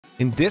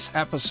In this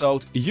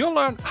episode, you'll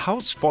learn how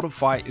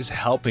Spotify is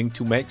helping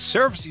to make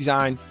service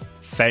design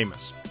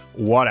famous.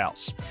 What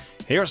else?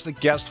 Here's the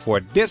guest for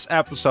this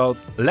episode.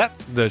 Let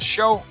the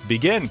show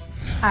begin.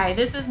 Hi,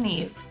 this is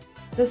Niamh.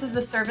 This is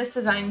the Service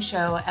Design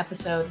Show,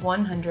 episode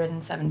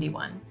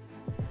 171.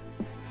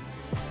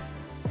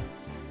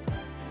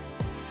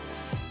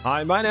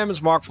 Hi, my name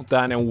is Mark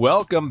Fontaine and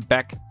welcome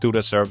back to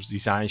the Service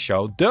Design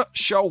Show, the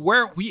show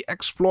where we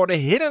explore the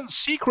hidden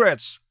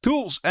secrets,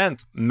 tools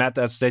and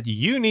methods that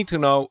you need to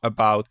know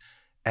about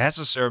as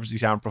a service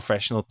design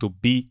professional to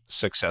be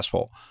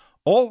successful.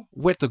 All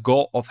with the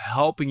goal of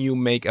helping you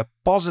make a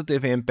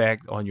positive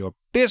impact on your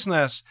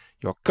business,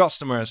 your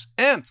customers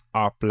and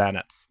our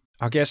planet.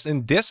 Our guest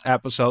in this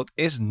episode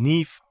is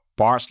Niamh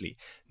Parsley.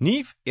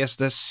 Niamh is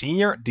the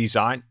Senior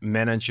Design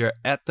Manager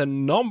at the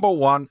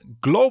 #1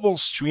 global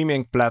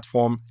streaming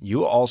platform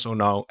you also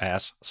know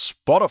as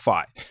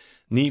Spotify.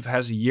 Niamh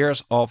has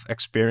years of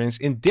experience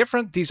in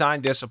different design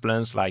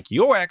disciplines like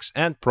UX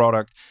and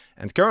product,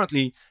 and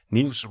currently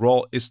Niamh's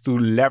role is to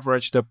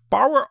leverage the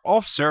power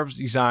of service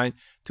design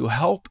to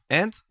help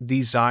and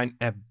design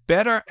a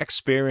better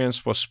experience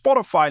for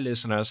Spotify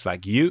listeners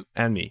like you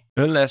and me.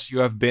 Unless you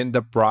have been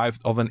deprived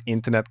of an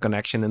internet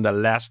connection in the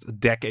last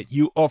decade,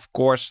 you of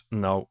course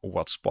know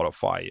what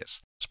Spotify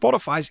is.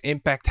 Spotify's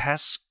impact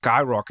has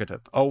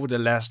skyrocketed over the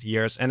last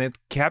years and it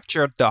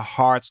captured the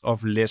hearts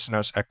of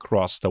listeners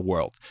across the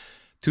world.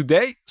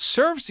 Today,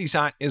 service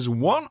design is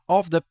one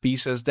of the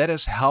pieces that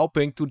is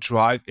helping to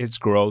drive its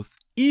growth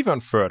even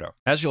further.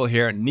 As you'll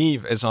hear,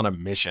 Niamh is on a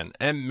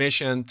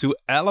mission to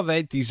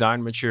elevate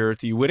design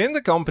maturity within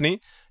the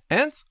company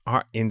and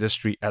our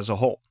industry as a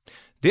whole.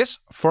 This,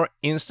 for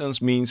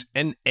instance, means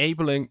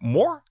enabling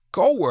more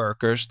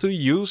co-workers to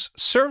use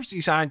service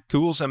design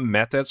tools and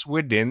methods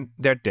within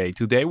their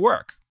day-to-day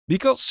work.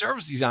 Because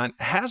service design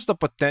has the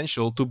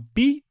potential to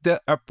be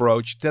the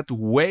approach that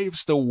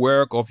waves the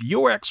work of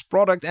UX,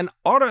 product and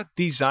other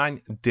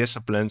design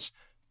disciplines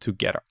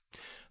together.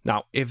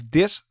 Now, if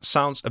this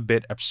sounds a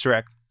bit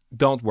abstract,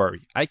 don't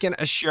worry. I can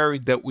assure you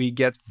that we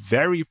get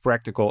very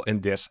practical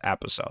in this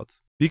episode.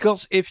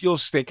 Because if you'll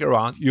stick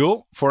around,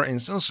 you'll, for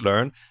instance,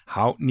 learn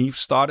how Niamh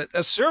started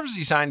a service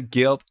design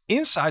guild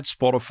inside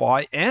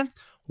Spotify and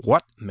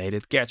what made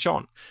it catch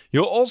on.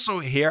 You'll also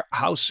hear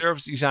how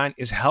service design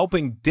is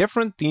helping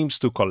different teams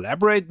to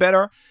collaborate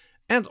better.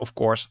 And of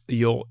course,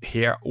 you'll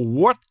hear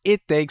what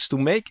it takes to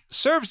make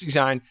service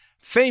design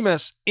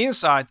famous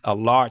inside a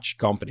large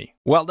company.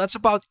 Well, that's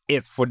about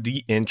it for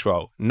the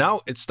intro.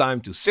 Now it's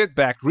time to sit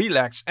back,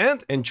 relax,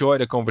 and enjoy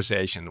the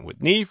conversation with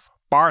Niamh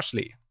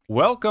Parsley.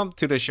 Welcome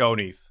to the show,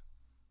 Niamh.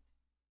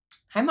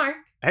 Hi, Mark.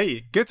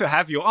 Hey, good to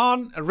have you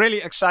on.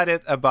 Really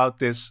excited about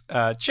this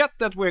chat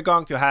that we're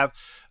going to have.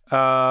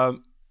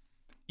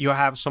 You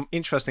have some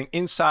interesting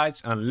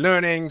insights and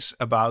learnings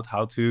about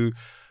how to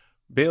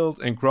build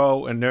and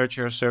grow and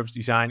nurture service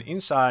design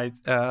inside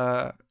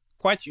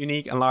quite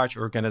unique and large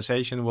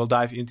organization. We'll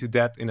dive into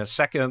that in a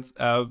second.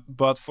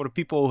 But for the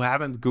people who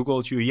haven't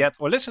Googled you yet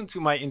or listened to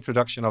my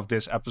introduction of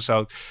this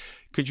episode,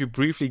 could you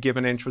briefly give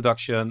an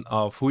introduction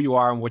of who you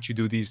are and what you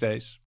do these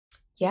days?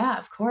 Yeah,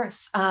 of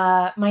course.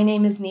 My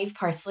name is Niamh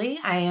Parsley.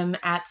 I am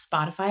at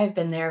Spotify. I've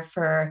been there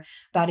for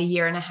about a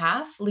year and a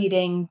half,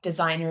 leading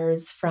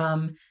designers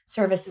from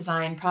service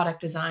design, product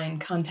design,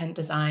 content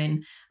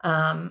design.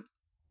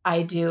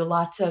 I do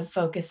lots of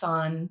focus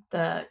on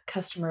the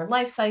customer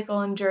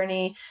lifecycle and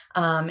journey,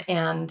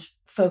 and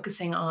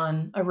focusing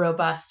on a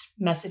robust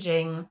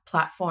messaging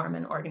platform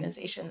and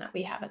organization that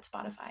we have at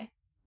Spotify.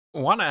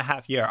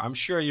 1.5 years. I'm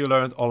sure you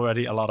learned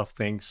already a lot of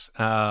things.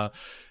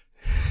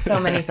 So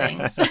many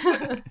things.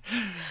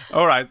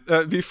 All right.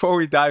 Before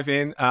we dive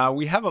in,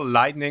 we have a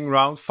lightning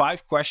round,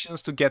 5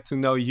 questions to get to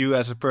know you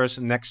as a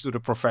person next to the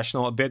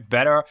professional a bit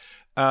better.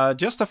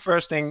 Just the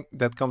first thing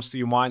that comes to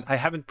your mind. I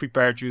haven't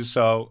prepared you,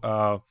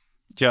 so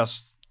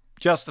just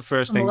the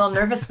first thing. I'm a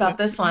little nervous about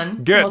this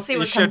one. Good. We'll see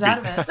what comes out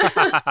of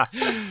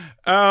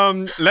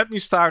it. Let me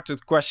start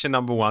with question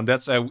number 1.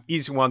 That's an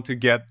easy one to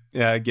get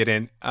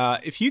in.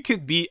 If you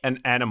could be an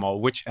animal,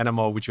 which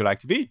animal would you like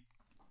to be?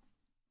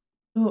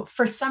 Ooh,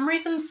 for some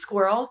reason,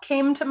 squirrel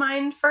came to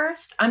mind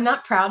first. I'm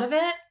not proud of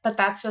it, but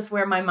that's just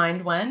where my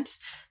mind went.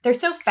 They're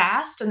so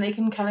fast and they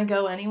can kind of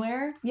go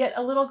anywhere, yet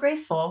a little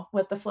graceful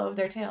with the flow of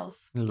their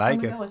tails.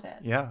 Like so it. Go with it.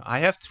 Yeah, I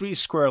have 3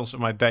 squirrels in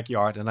my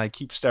backyard and I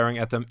keep staring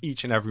at them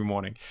each and every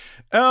morning.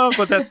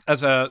 But that's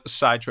as a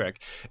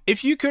sidetrack.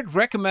 If you could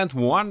recommend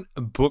one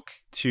book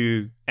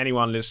to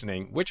anyone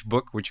listening, which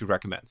book would you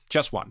recommend?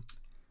 Just one.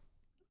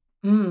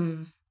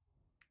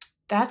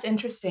 That's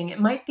interesting. It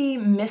might be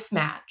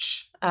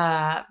Mismatch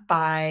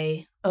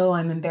by,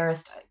 I'm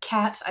embarrassed,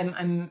 Kat,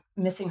 I'm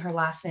missing her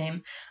last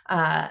name,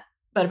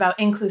 but about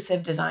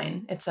inclusive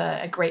design. It's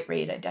a great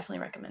read. I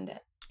definitely recommend it.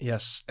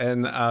 Yes,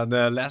 and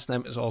the last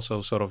name is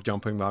also sort of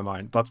jumping my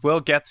mind, but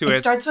we'll get to it. It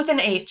starts with an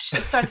H.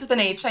 It starts with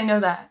an H. I know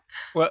that.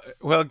 Well,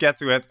 we'll get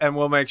to it, and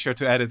we'll make sure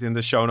to add it in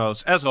the show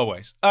notes, as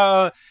always.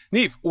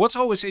 Niamh, what's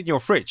always in your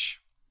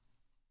fridge?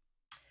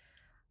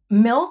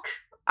 Milk.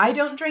 I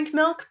don't drink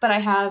milk, but I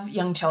have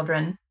young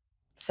children.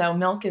 So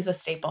milk is a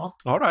staple.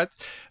 All right.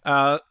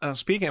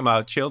 Speaking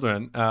about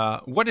children,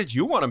 what did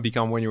you want to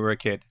become when you were a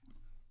kid?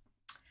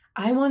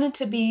 I wanted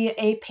to be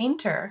a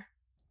painter,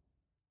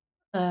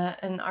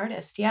 an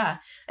artist, yeah.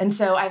 And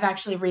so I've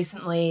actually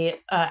recently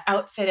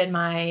outfitted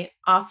my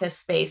office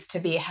space to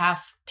be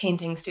half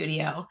painting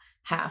studio,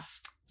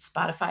 half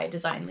Spotify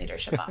design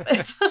leadership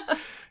office.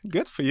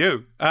 Good for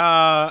you.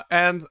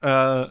 And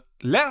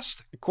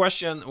last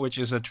question, which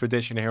is a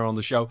tradition here on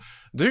the show.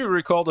 Do you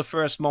recall the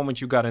first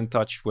moment you got in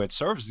touch with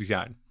service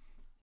design?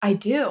 I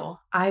do.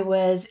 I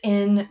was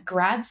in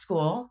grad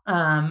school.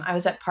 I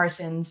was at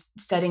Parsons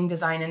studying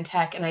design and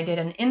tech, and I did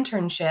an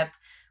internship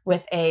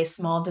with a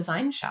small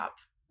design shop.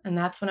 And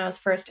that's when I was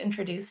first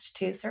introduced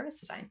to service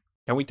design.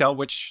 Can we tell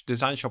which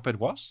design shop it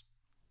was?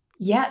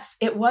 Yes,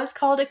 it was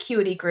called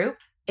Acuity Group.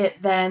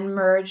 It then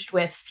merged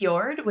with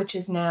Fjord, which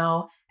is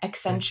now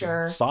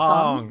Accenture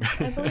Song,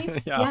 I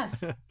believe.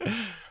 Yes.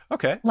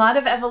 Okay. A lot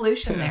of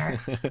evolution there.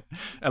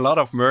 A lot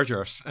of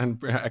mergers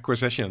and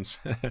acquisitions,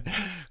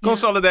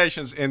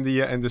 consolidations in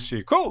the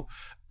industry. Cool.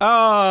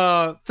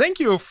 Thank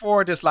you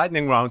for this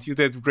lightning round. You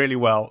did really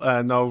well.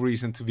 No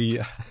reason to be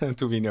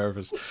to be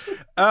nervous.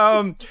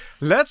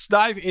 Let's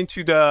dive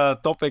into the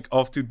topic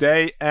of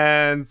today.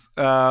 And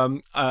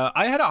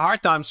I had a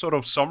hard time sort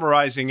of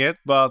summarizing it,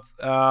 but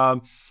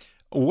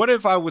what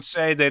if I would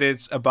say that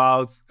it's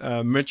about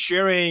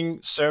maturing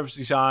service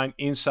design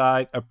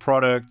inside a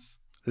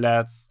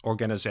product-led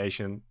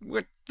organization?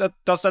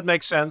 Does that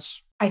make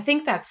sense? I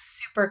think that's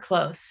super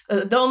close.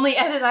 The only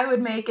edit I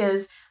would make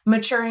is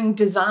maturing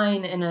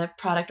design in a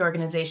product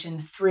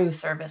organization through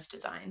service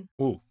design.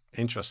 Ooh,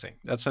 interesting.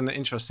 That's an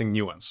interesting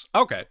nuance.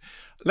 Okay,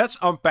 let's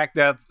unpack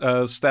that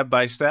step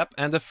by step.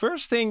 And the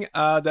first thing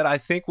that I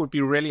think would be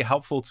really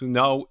helpful to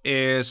know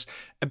is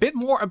a bit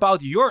more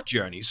about your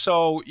journey.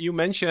 So you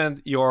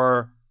mentioned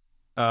you're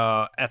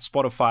at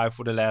Spotify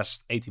for the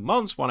last 18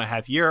 months,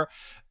 1.5 years.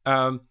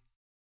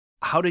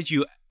 How did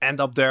you end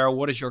up there?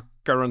 What is your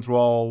current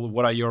role?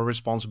 What are your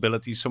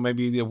responsibilities? So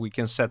maybe we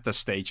can set the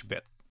stage a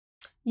bit.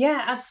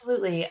 Yeah,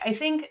 absolutely. I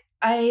think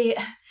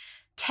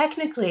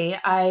technically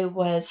I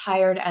was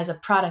hired as a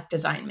product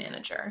design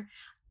manager.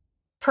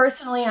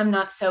 Personally, I'm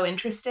not so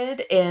interested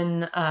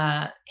in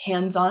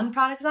hands-on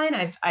product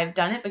design. I've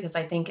done it because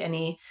I think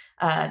any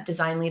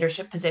design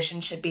leadership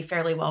position should be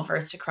fairly well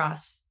versed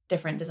across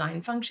different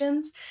design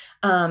functions.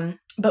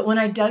 But when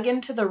I dug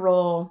into the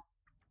role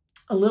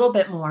a little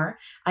bit more,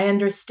 I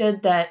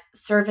understood that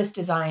service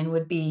design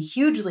would be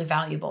hugely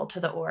valuable to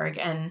the org,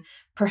 and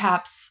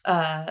perhaps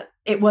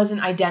it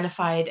wasn't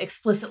identified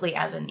explicitly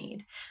as a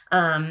need.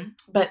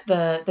 But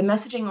the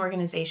messaging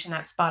organization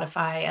at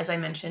Spotify, as I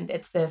mentioned,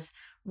 it's this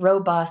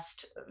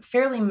robust,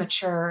 fairly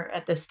mature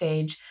at this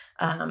stage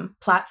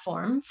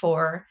platform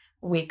for,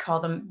 we call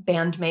them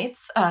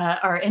bandmates,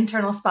 our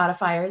internal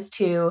Spotifyers,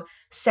 to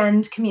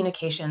send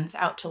communications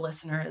out to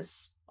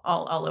listeners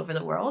all over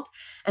the world.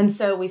 And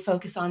so we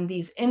focus on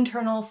these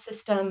internal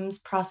systems,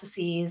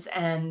 processes,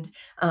 and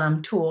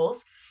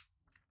tools,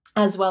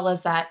 as well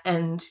as that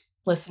end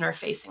listener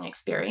facing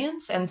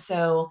experience. And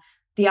so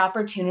the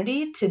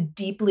opportunity to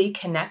deeply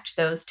connect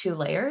those two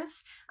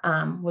layers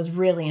was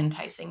really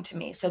enticing to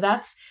me. So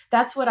that's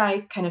what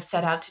I kind of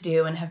set out to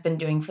do and have been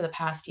doing for the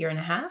past 1.5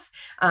 years.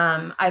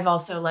 I've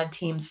also led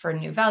teams for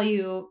new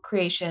value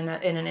creation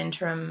in an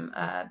interim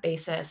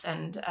basis,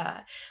 and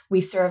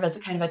we serve as a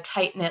kind of a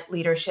tight-knit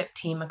leadership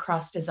team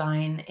across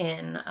design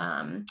in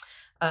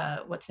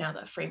what's now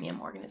the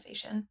Freemium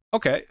organization.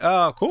 Okay,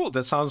 cool.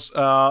 That sounds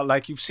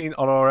like you've seen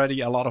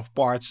already a lot of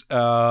parts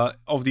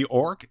of the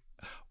org.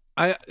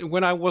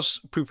 When I was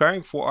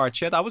preparing for our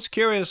chat, I was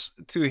curious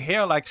to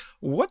hear, like,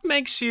 what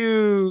makes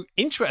you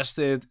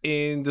interested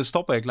in this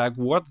topic? Like,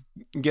 what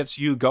gets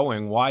you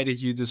going? Why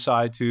did you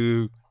decide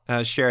to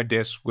share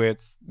this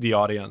with the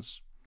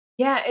audience?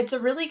 Yeah, it's a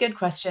really good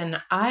question.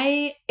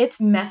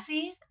 It's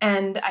messy,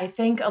 and I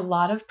think a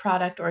lot of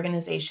product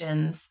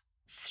organizations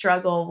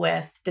struggle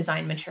with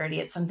design maturity.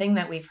 It's something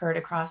that we've heard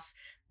across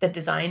the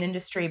design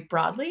industry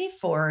broadly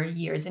for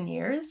years and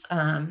years.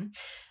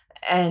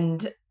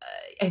 And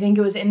I think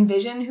it was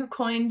InVision who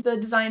coined the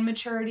design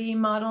maturity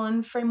model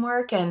and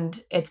framework.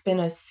 And it's been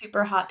a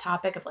super hot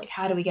topic of, like,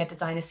 how do we get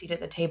design a seat at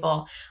the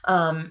table?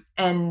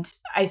 And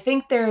I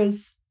think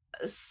there's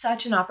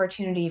such an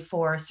opportunity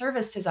for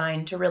service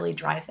design to really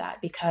drive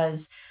that,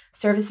 because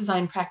service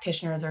design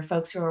practitioners, or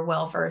folks who are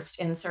well-versed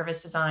in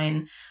service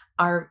design,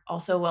 are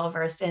also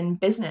well-versed in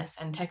business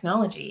and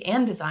technology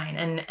and design,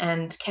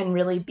 and can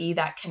really be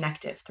that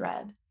connective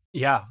thread.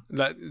 Yeah,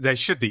 they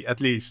should be,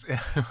 at least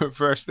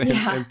first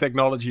in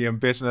technology and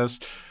business.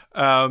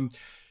 And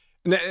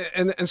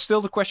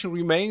still the question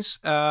remains,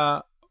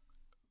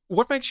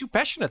 what makes you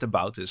passionate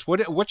about this?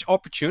 Which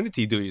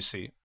opportunity do you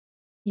see?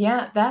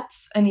 Yeah,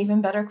 that's an even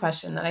better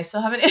question that I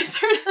still haven't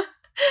answered.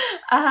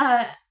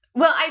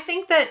 Well, I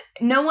think that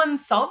no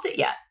one's solved it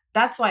yet.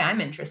 that's why I'm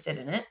interested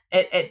in it.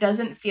 It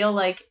doesn't feel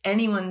like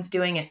anyone's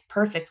doing it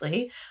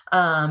perfectly.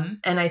 And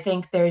I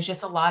think there's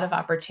just a lot of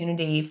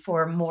opportunity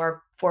for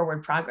more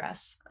forward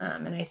progress.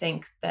 And I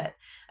think that,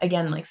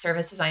 again, like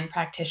service design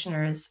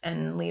practitioners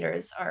and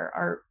leaders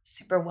are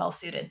super well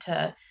suited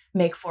to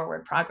make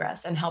forward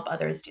progress and help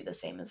others do the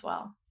same as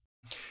well.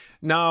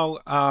 Now,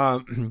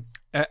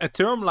 a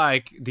term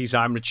like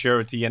design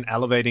maturity and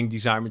elevating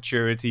design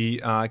maturity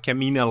can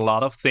mean a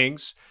lot of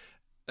things.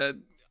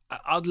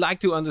 I'd like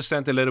to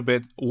understand a little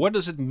bit, what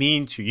does it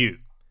mean to you?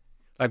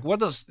 Like, what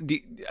does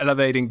the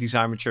elevating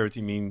design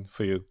maturity mean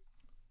for you?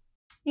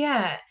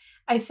 Yeah,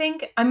 I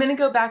think I'm going to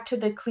go back to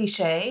the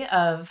cliche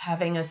of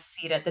having a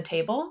seat at the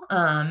table.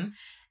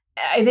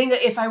 I think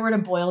that if I were to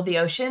boil the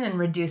ocean and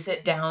reduce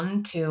it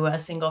down to a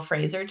single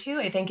phrase or two,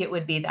 I think it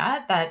would be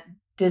that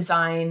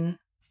design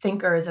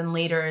thinkers and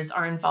leaders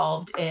are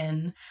involved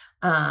in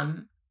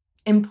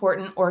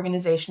important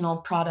organizational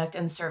product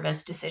and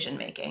service decision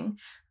making.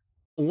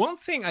 One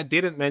thing I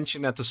didn't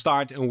mention at the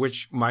start, and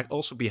which might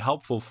also be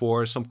helpful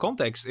for some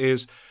context,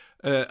 is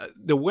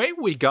the way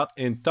we got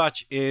in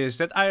touch is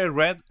that I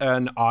read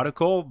an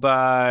article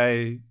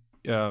by,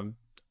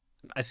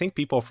 I think,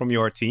 people from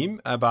your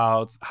team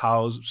about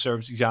how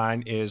service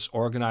design is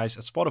organized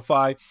at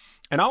Spotify.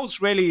 And I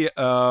was really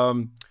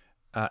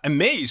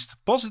amazed,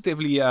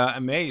 positively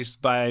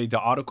amazed by the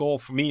article.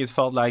 For me, it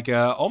felt like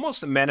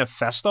almost a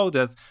manifesto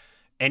that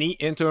any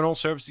internal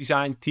service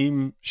design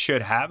team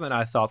should have. And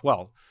I thought,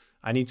 well,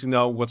 I need to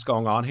know what's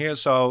going on here.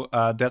 So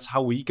that's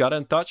how we got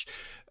in touch.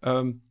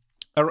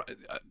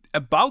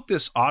 About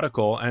this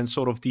article and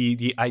sort of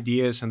the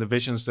ideas and the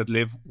visions that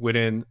live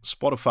within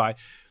Spotify,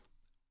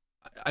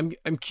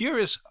 I'm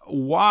curious,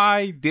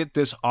 why did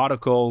this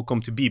article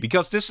come to be?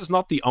 Because this is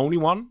not the only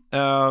one.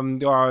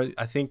 There are,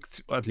 I think,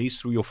 at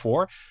least 3 or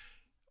 4.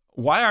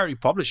 Why are you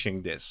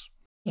publishing this?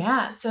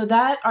 Yeah, so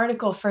that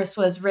article first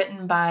was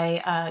written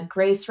by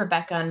Grace,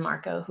 Rebecca, and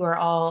Marco, who are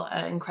all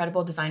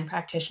incredible design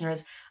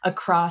practitioners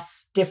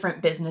across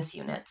different business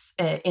units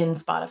in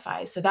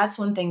Spotify. So that's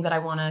one thing that I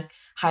want to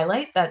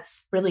highlight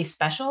that's really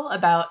special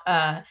about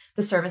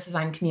the service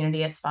design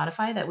community at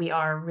Spotify, that we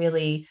are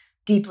really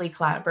deeply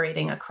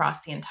collaborating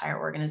across the entire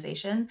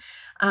organization.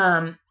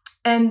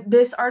 And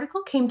this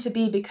article came to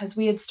be because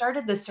we had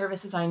started the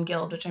Service Design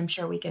Guild, which I'm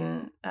sure we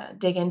can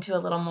dig into a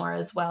little more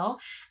as well.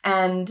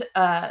 And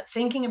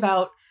thinking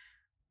about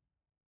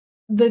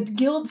the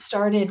guild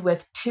started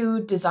with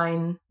 2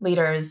 design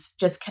leaders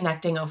just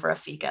connecting over a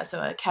fika,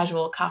 so a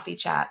casual coffee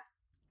chat.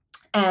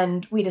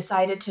 And we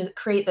decided to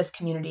create this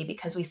community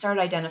because we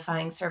started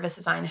identifying service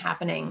design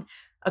happening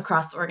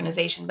across the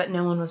organization, but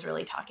no one was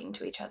really talking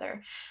to each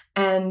other.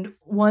 And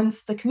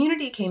once the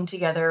community came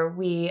together,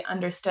 we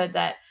understood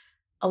that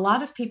a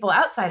lot of people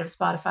outside of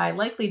Spotify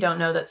likely don't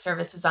know that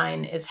service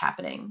design is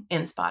happening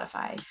in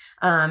Spotify.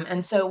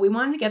 And so we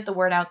wanted to get the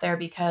word out there,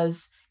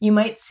 because you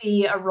might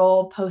see a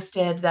role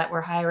posted that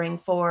we're hiring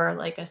for,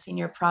 like a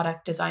senior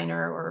product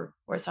designer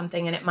or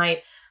something, and it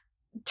might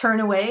turn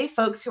away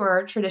folks who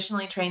are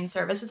traditionally trained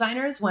service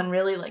designers, when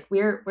really, like,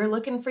 we're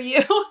looking for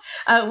you.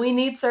 We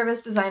need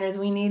service designers.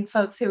 We need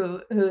folks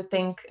who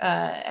think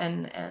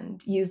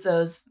and use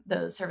those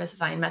service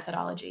design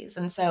methodologies.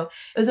 And so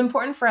it was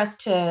important for us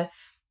to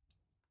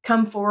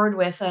come forward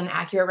with an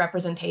accurate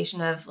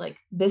representation of, like,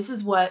 this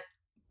is what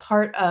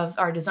part of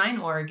our design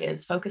org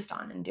is focused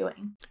on and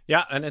doing.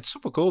 Yeah, and it's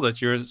super cool that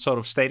you're sort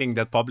of stating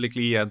that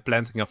publicly and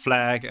planting a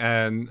flag.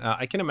 And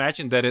I can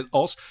imagine that it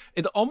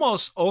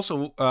almost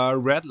also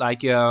read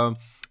like a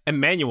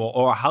manual,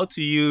 or how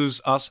to use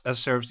us as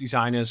service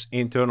designers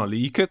internally.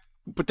 You could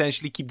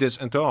potentially keep this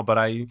internal,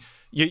 but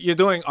you're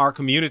doing our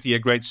community a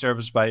great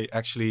service by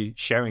actually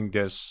sharing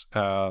this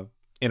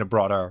in a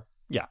broader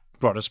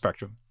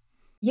spectrum.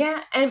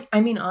 Yeah, and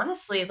I mean,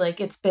 honestly, like,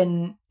 it's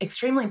been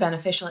extremely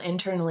beneficial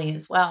internally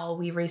as well.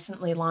 We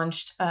recently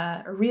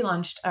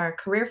relaunched our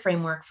career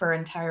framework for our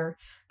entire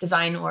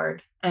design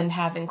org, and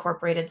have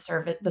incorporated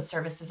the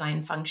service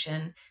design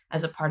function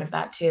as a part of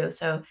that too.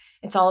 So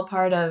it's all a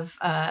part of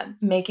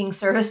making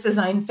service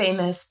design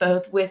famous,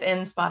 both within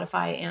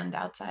Spotify and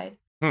outside.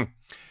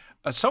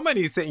 So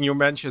many things. You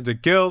mentioned the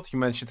guild, you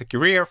mentioned the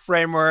career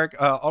framework,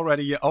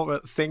 already all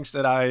the things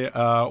that I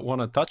want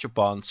to touch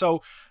upon.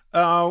 So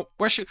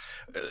let's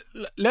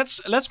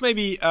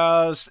maybe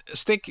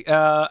stick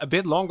a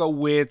bit longer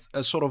with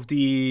sort of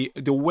the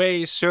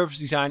way service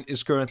design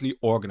is currently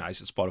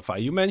organized at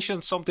Spotify. You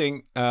mentioned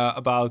something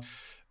about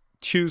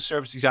 2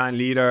 service design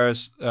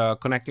leaders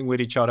connecting with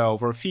each other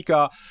over a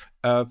fika.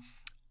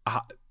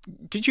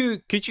 Could you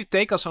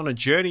take us on a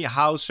journey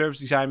how service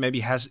design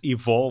maybe has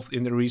evolved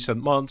in the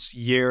recent months,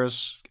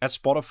 years at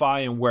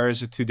Spotify, and where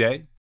is it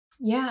today?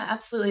 Yeah,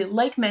 absolutely.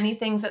 Like many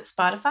things at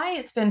Spotify,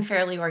 it's been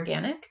fairly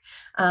organic.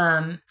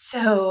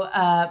 So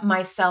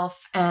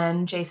myself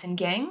and Jason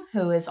Gang,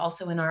 who is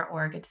also in our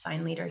org, a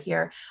design leader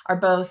here, are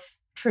both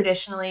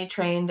traditionally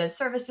trained as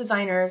service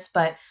designers,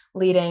 but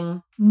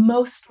leading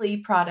mostly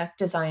product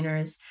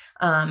designers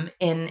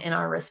in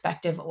our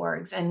respective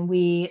orgs. And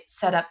we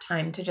set up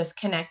time to just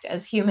connect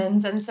as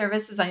humans and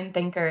service design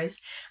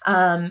thinkers.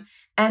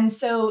 And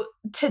so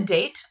to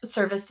date,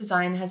 service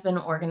design has been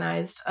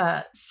organized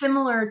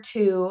similar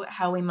to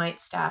how we might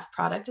staff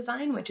product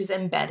design, which is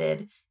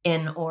embedded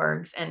in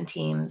orgs and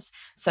teams.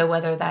 So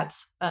whether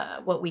that's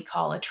what we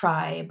call a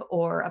tribe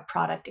or a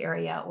product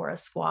area or a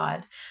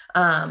squad.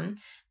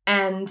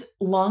 And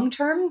long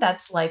term,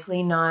 that's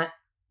likely not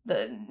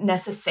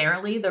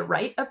necessarily the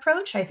right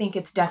approach. I think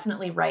it's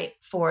definitely right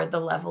for the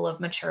level of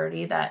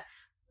maturity that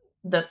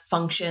the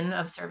function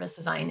of service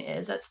design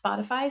is at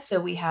Spotify. So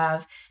we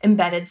have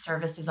embedded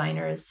service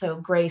designers. So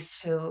Grace,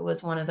 who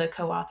was one of the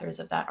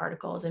co-authors of that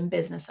article, is in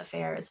business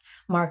affairs.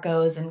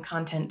 Marco is in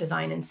content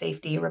design and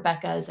safety.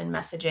 Rebecca is in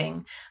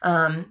messaging.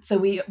 So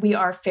we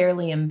are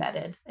fairly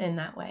embedded in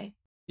that way.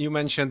 You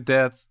mentioned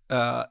that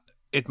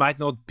it might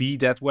not be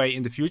that way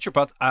in the future,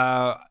 but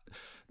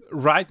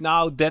right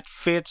now that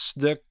fits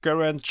the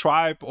current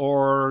tribe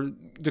or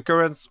the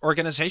current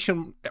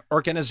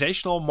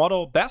organizational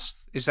model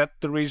best? Is that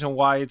the reason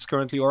why it's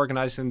currently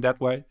organized in that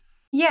way?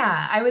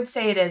 Yeah, I would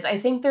say it is. I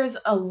think there's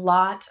a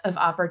lot of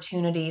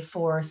opportunity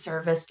for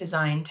service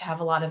design to have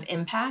a lot of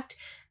impact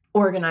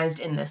organized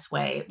in this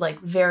way, like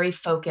very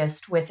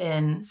focused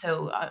within.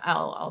 So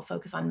I'll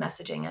focus on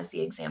messaging as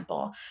the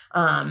example.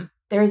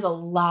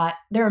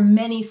 There are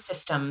many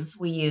systems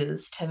we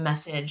use to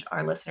message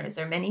our listeners.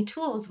 There are many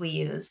tools we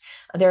use.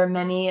 There are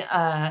many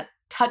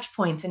touch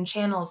points and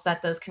channels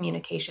that those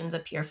communications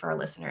appear for our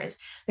listeners.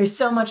 There's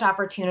so much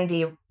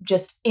opportunity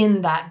just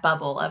in that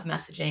bubble of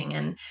messaging.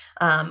 And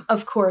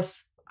of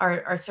course,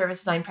 our service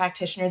design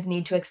practitioners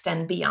need to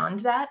extend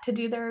beyond that to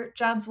do their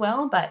jobs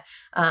well, but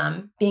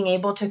being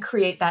able to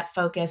create that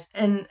focus,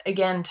 and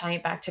again, tying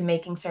it back to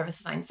making service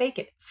design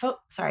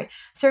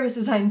service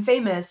design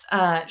famous,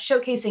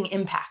 showcasing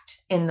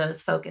impact in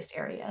those focused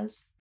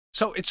areas.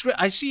 So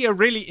I see a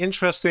really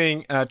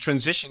interesting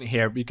transition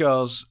here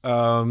because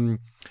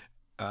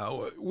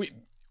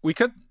we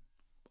could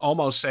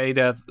almost say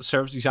that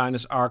service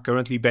designers are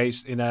currently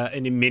based in a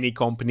mini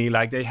company,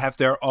 like they have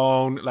their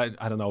own, like,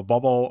 I don't know,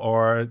 bubble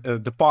or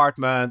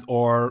department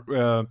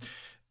or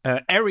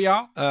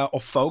area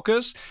of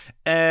focus.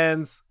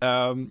 And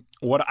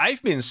what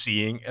I've been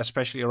seeing,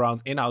 especially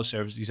around in-house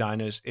service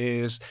designers,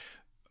 is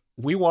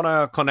we want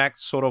to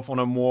connect sort of on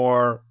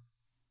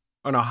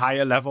a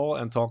higher level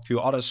and talk to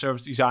other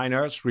service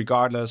designers,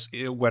 regardless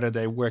whether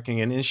they're working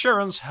in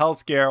insurance,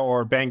 healthcare,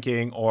 or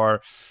banking,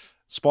 or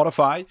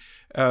Spotify.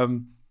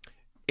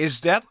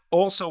 Is that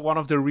also one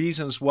of the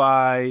reasons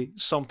why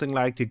something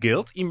like the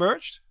Guild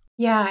emerged?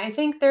 Yeah, I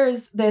think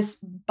there's this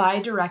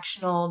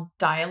bi-directional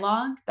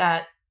dialogue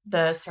that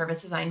the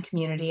service design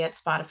community at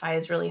Spotify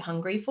is really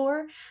hungry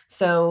for.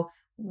 So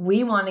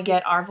we want to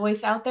get our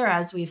voice out there,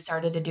 as we've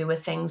started to do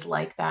with things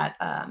like that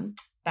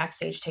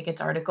Backstage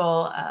Tickets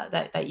article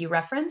that you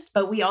referenced,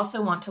 but we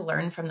also want to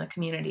learn from the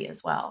community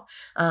as well.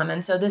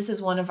 And so this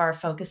is one of our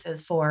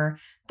focuses for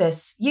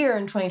this year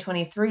in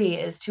 2023,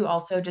 is to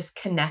also just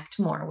connect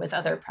more with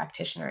other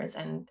practitioners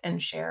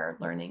and share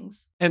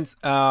learnings. And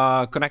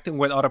connecting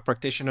with other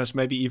practitioners,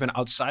 maybe even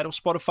outside of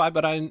Spotify.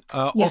 But I'm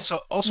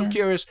also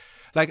curious,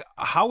 like,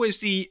 how is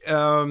the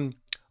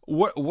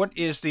what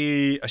is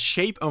the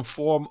shape and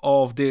form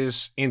of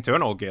this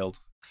internal guild?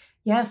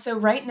 Yeah, so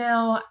right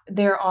now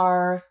there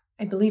are,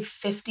 I believe,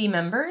 50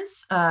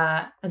 members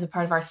as a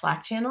part of our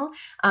Slack channel.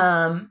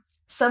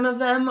 Some of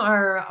them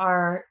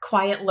are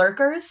quiet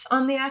lurkers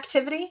on the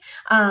activity.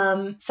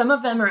 Some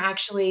of them are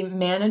actually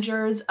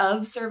managers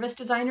of service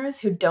designers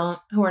who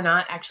are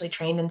not actually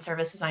trained in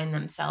service design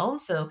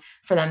themselves, so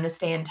for them to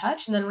stay in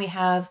touch. And then we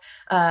have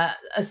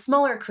a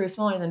smaller crew,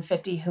 smaller than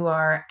 50, who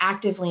are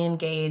actively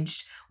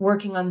engaged,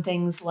 working on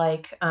things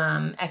like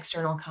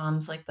external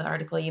comms, like the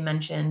article you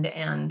mentioned,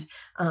 and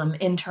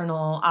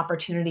internal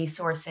opportunity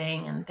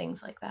sourcing and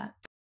things like that.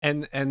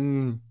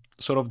 And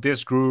sort of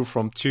this grew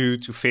from 2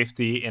 to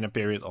 50 in a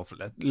period of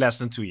less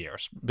than 2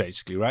 years,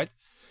 basically, right?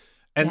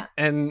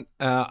 And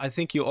I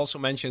think you also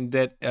mentioned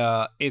that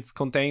it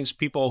contains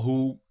people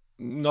who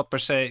don't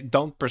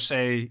per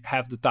se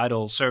have the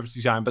title service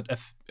design, but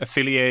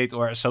affiliate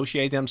or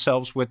associate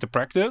themselves with the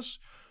practice.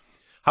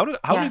 How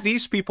do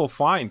these people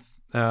find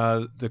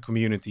the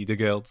community, the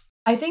guild?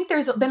 I think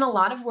there's been a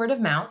lot of word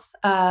of mouth.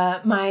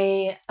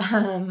 My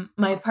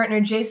partner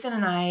Jason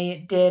and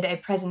I did a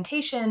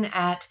presentation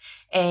at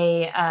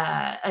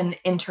an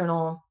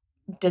internal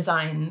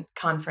design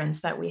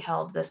conference that we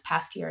held this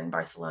past year in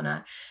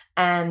Barcelona,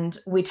 and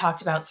we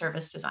talked about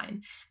service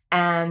design.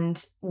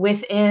 And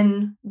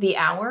within the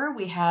hour,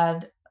 we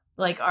had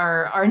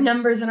our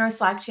numbers in our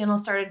Slack channel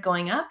started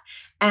going up,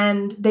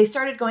 and they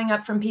started going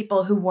up from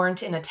people who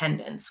weren't in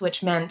attendance,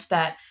 which meant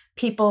that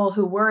people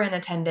who were in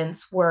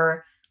attendance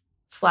were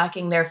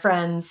slacking their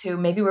friends who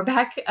maybe were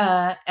back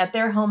at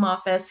their home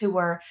office, who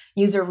were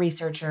user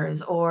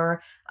researchers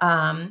or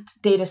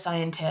data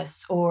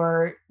scientists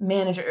or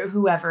manager,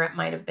 whoever it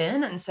might have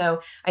been. And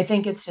so I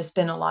think it's just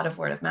been a lot of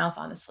word of mouth,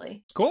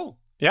 honestly. Cool.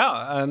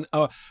 Yeah, and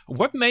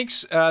what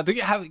makes? Do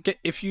you have?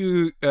 If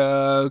you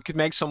could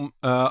make some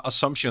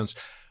assumptions,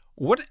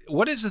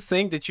 what is the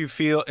thing that you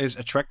feel is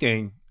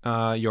attracting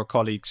your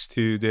colleagues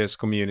to this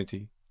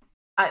community?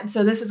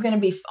 So this is going to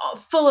be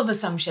full of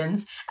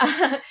assumptions.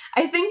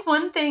 I think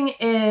one thing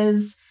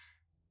is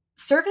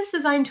service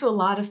design to a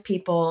lot of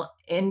people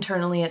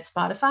internally at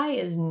Spotify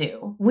is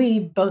new. We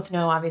both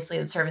know, obviously,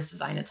 that service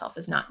design itself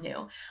is not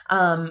new.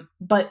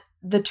 But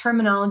the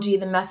terminology,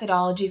 the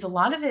methodologies, a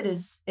lot of it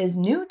is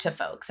new to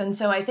folks. And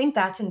so I think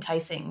that's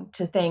enticing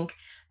to think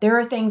there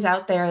are things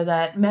out there,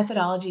 that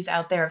methodologies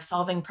out there of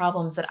solving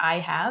problems that I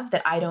have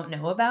that I don't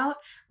know about.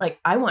 Like,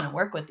 I want to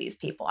work with these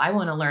people. I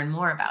want to learn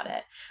more about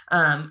it.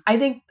 I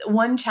think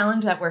one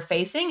challenge that we're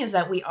facing is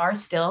that we are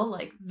still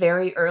like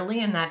very early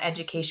in that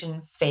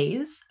education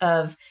phase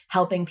of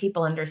helping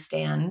people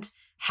understand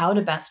how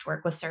to best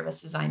work with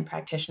service design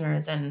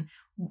practitioners and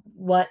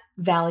what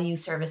value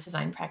service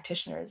design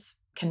practitioners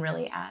can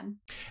really add.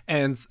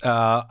 And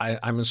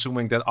I'm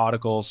assuming that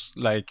articles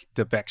like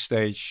the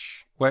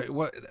backstage,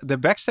 what the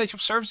backstage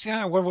of service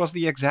design, what was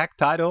the exact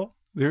title?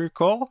 Do you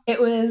recall?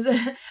 It was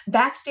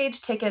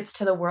Backstage Tickets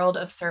to the World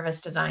of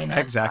Service Design at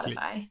Exactly.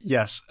 Spotify.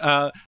 Yes.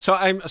 So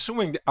I'm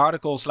assuming the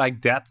articles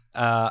like that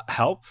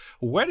help.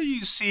 Where do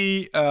you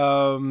see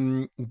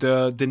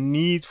the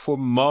need for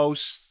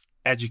most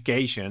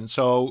education?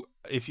 So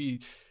if you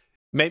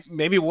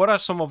maybe what are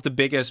some of the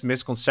biggest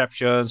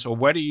misconceptions, or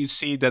where do you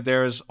see that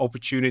there's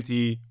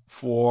opportunity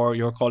for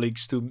your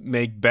colleagues to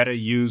make better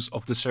use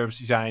of the service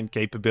design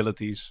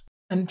capabilities?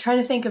 I'm trying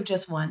to think of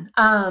just one.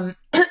 I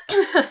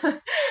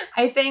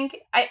think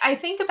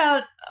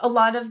about a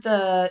lot of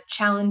the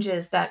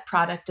challenges that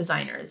product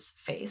designers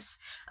face.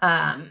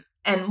 And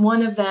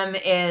one of them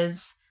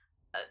is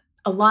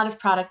a lot of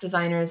product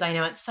designers I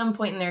know at some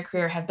point in their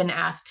career have been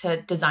asked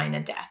to design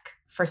a deck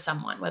for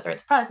someone, whether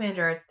it's product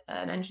manager,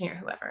 an engineer,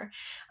 whoever.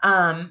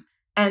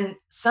 And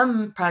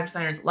some product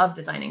designers love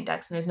designing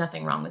decks, and there's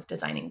nothing wrong with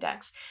designing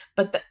decks.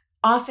 But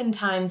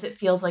oftentimes it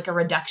feels like a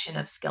reduction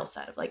of skill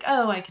set of like,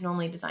 oh, I can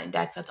only design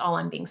decks. That's all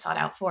I'm being sought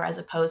out for, as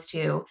opposed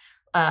to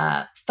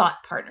thought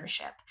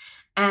partnership.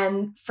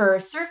 And for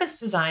service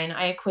design,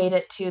 I equate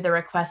it to the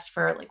request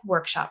for like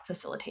workshop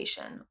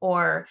facilitation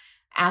or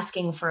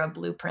asking for a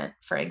blueprint,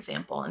 for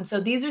example. And so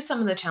these are some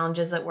of the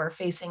challenges that we're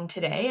facing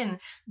today and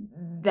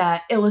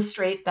that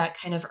illustrate that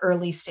kind of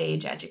early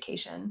stage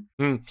education.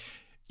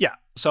 Yeah,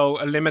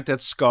 so a limited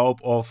scope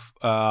of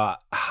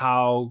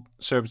how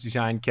service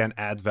design can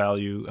add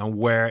value and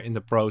where in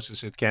the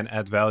process it can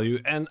add value.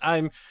 And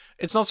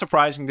it's not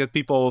surprising that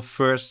people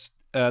first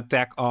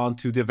tack on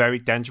to the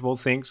very tangible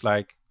things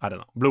like, I don't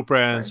know,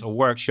 blueprints or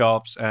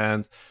workshops.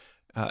 And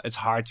it's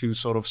hard to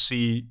sort of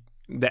see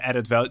the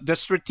added value, the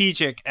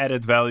strategic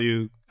added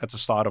value at the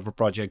start of a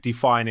project,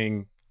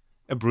 defining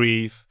a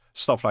brief,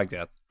 stuff like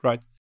that, right?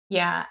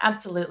 Yeah,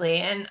 absolutely.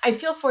 And I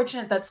feel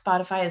fortunate that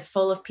Spotify is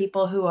full of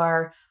people who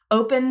are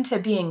open to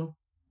being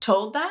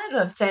told that,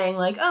 of saying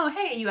like, oh,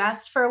 hey, you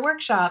asked for a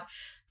workshop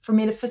for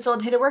me to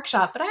facilitate a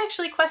workshop, but I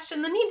actually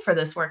question the need for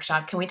this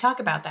workshop. Can we talk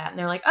about that? And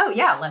they're like, oh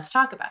yeah, let's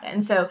talk about it.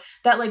 And so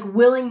that like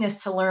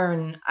willingness to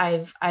learn,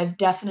 I've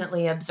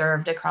definitely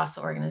observed across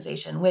the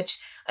organization, which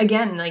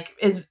again, like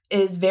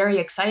is very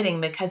exciting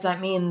because that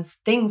means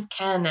things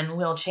can and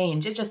will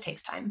change. It just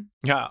takes time.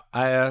 Yeah,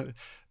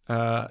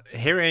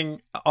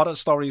 hearing other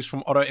stories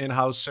from other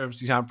in-house service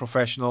design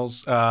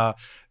professionals,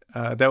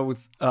 they would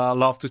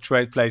love to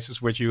trade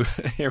places with you.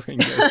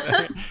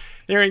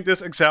 hearing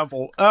this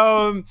example.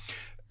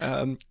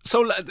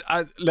 So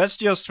let's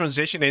just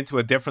transition into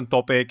a different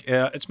topic.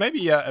 It's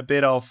maybe a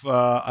bit of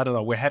I don't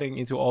know. We're heading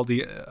into all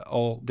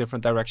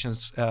different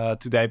directions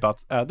today,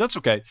 but that's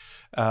okay.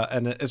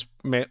 And it's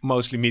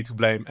mostly me to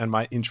blame and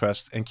my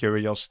interest and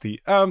curiosity.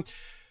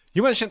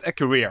 You mentioned a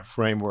career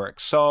framework,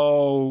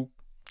 so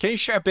can you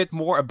share a bit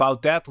more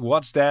about that?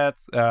 What's that?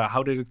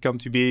 How did it come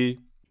to be?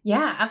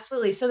 Yeah,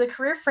 absolutely. So the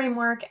career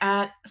framework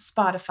at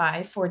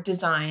Spotify for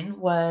design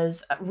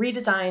was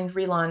redesigned,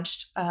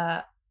 relaunched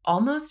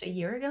almost a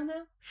year ago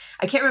now.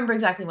 I can't remember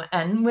exactly when,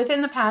 and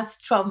within the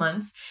past 12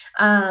 months.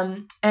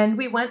 And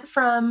we went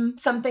from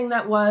something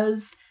that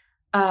was,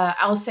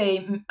 I'll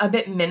say, a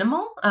bit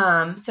minimal.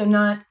 So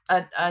not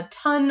a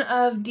ton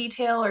of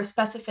detail or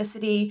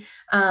specificity.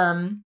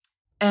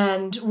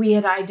 And we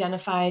had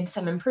identified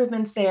some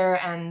improvements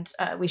there, and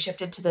we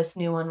shifted to this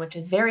new one, which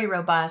is very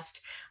robust.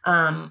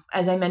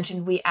 As I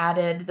mentioned, we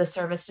added the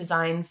service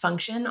design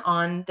function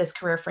on this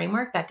career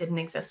framework that didn't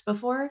exist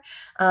before.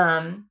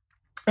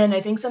 And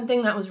I think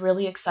something that was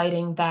really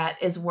exciting that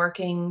is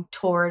working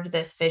toward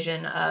this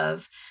vision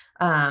of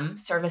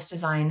service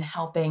design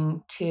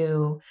helping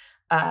to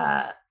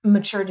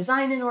mature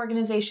design in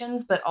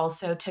organizations, but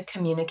also to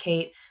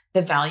communicate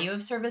the value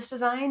of service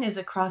design is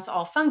across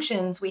all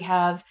functions. We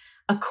have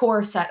a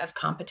core set of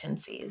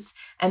competencies.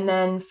 And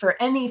then for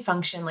any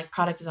function like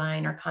product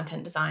design or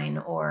content design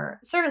or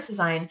service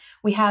design,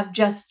 we have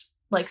just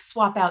like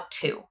swap out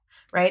two,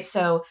 right?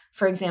 So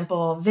for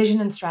example, vision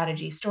and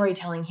strategy,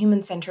 storytelling,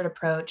 human-centered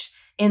approach,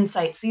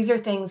 insights, these are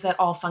things that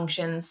all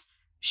functions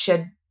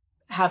should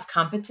have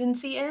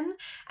competency in.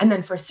 And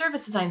then for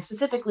service design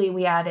specifically,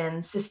 we add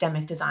in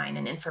systemic design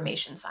and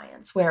information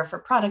science, where for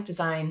product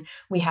design,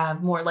 we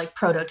have more like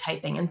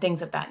prototyping and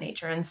things of that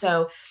nature. And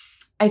so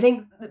I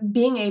think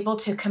being able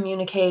to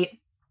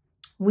communicate,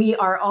 we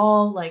are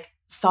all like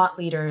thought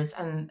leaders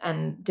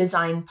and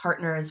design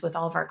partners with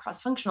all of our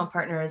cross-functional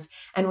partners,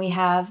 and we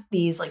have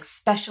these like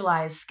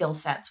specialized skill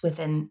sets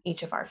within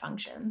each of our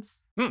functions.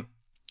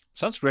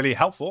 Sounds really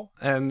helpful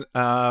and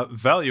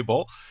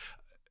valuable.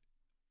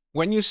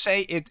 When you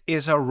say it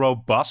is a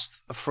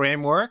robust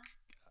framework,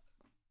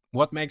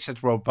 what makes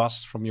it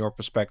robust from your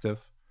perspective?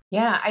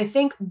 Yeah, I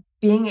think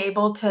being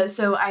able to,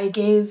 so I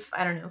gave,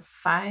 I don't know,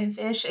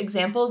 5-ish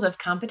examples of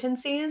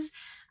competencies,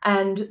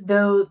 and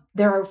though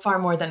there are far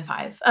more than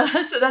 5.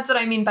 So that's what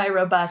I mean by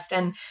robust.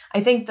 And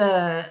I think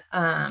the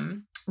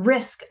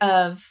risk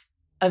of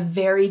a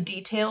very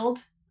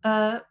detailed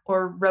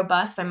or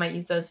robust, I might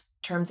use those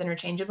terms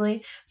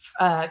interchangeably,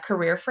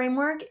 career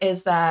framework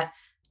is that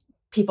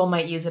people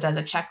might use it as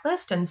a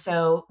checklist. And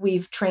so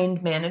we've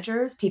trained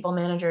managers, people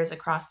managers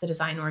across the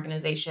design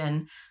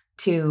organization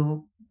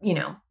to,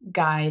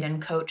 guide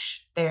and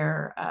coach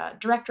their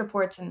direct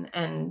reports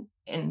and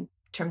in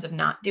terms of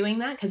not doing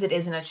that, because it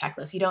isn't a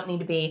checklist. You don't need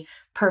to be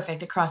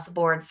perfect across the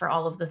board for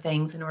all of the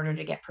things in order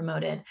to get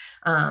promoted.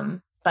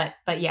 But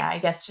yeah, I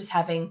guess just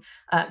having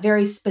a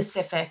very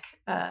specific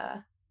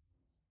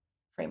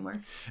framework.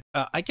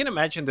 I can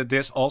imagine that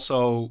this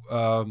also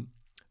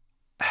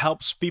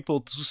helps people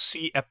to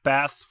see a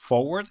path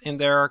forward in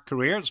their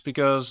careers,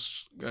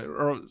 because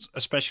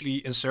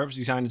especially in service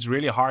design, it's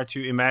really hard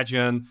to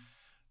imagine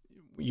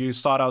you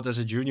start out as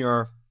a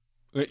junior,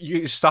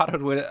 you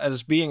started with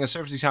as being a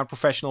service design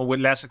professional with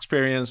less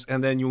experience,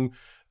 and then you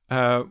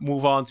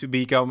move on to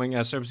becoming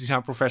a service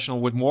design professional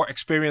with more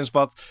experience.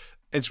 But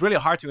it's really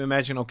hard to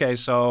imagine, okay,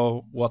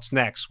 so what's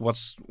next?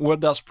 What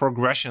does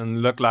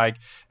progression look like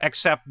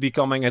except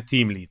becoming a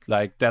team lead?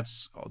 Like that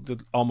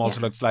almost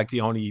looks like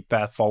the only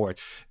path forward.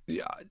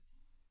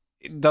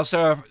 Does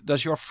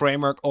your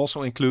framework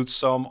also include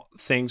some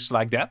things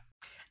like that?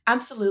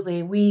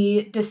 Absolutely.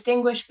 We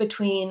distinguish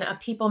between a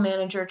people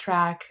manager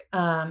track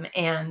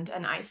and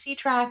an IC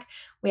track.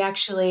 We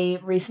actually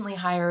recently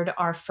hired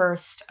our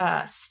first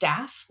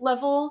staff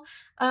level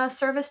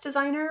service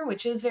designer,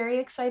 which is very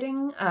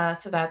exciting.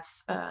 So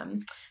that's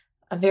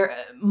a very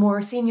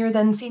more senior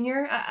than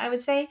senior, I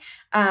would say.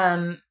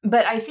 But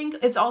I think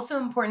it's also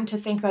important to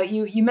think about,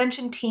 you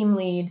mentioned team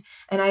lead,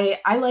 and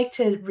I like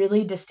to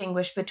really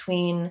distinguish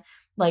between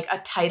like a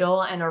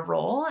title and a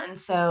role. And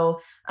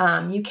so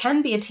you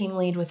can be a team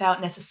lead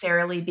without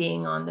necessarily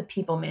being on the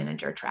people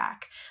manager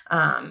track.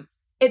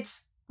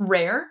 It's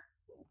rare,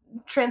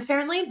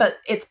 transparently, but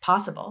it's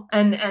possible.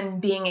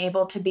 And being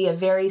able to be a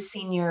very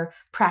senior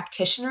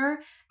practitioner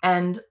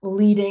and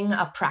leading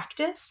a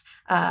practice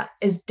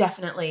is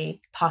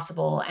definitely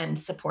possible and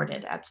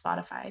supported at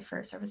Spotify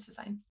for service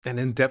design. And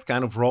in that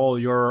kind of role,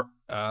 you're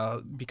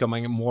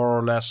becoming more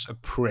or less a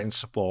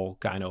principal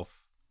kind of.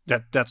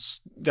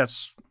 That's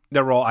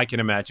the role I can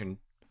imagine.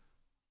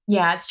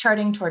 Yeah, it's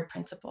charting toward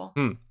principal.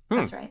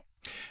 That's right.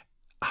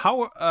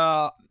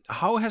 How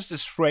has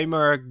this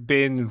framework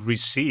been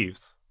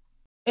received?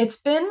 It's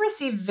been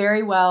received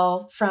very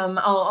well from,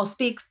 I'll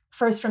speak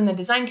first from the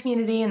design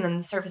community and then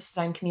the service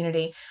design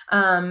community.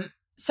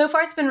 So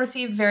far, it's been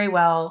received very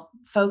well.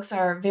 Folks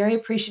are very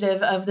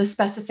appreciative of the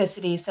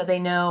specificity, so they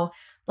know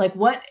like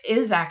what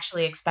is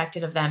actually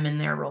expected of them in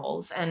their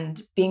roles,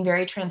 and being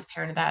very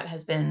transparent of that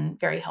has been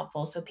very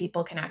helpful, so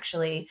people can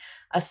actually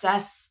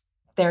assess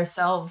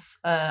themselves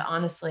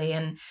honestly.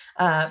 And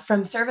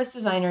from service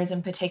designers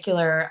in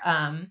particular,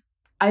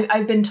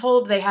 I've been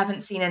told they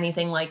haven't seen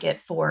anything like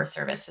it for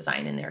service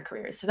design in their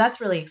careers. So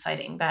that's really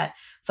exciting that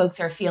folks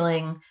are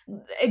feeling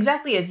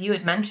exactly as you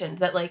had mentioned,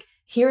 that like,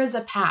 here is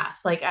a path.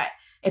 Like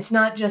it's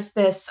not just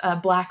this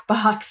black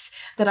box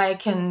that I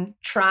can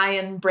try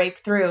and break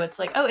through. It's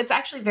like, oh, it's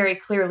actually very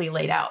clearly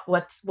laid out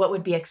what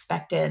would be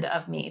expected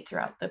of me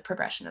throughout the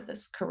progression of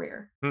this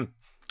career.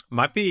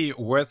 Might be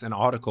worth an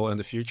article in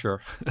the future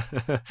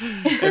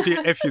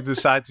if you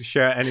decide to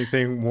share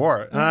anything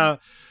more.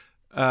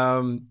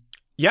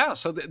 Yeah,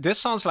 so this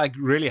sounds like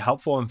really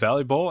helpful and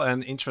valuable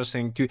and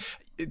interesting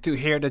to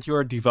hear that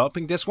you're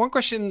developing this. One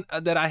question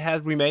that I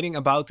had remaining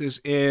about this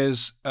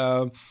is,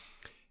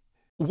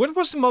 what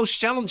was the most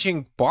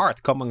challenging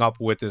part coming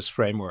up with this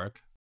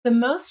framework? The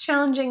most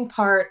challenging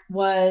part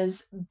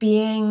was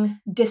being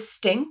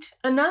distinct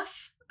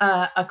enough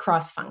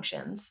across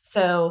functions.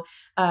 So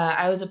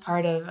I was a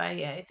part of,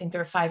 I think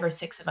there were 5 or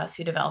 6 of us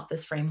who developed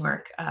this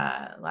framework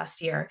last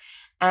year.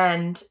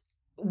 And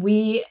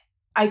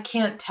I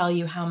can't tell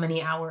you how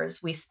many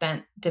hours we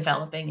spent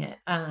developing it.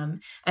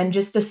 And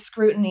just the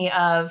scrutiny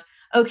of,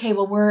 okay,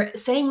 well, we're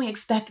saying we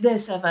expect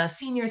this of a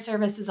senior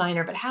service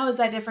designer, but how is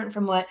that different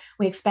from what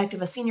we expect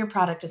of a senior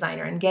product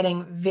designer? And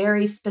getting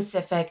very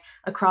specific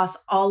across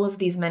all of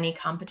these many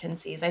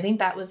competencies. I think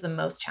that was the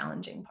most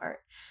challenging part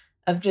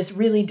of just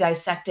really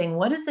dissecting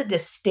what is the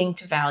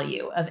distinct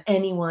value of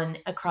anyone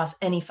across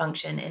any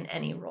function in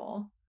any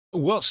role.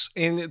 Was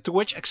in to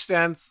which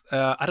extent,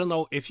 I don't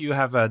know if you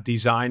have a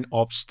design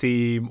ops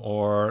team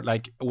or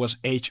like was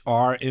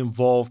HR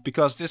involved,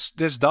 because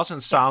this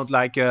doesn't sound Yes.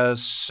 like a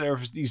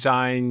service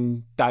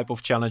design type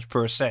of challenge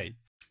per se.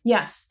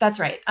 Yes, that's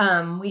right.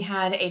 We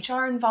had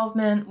HR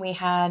involvement. We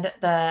had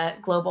the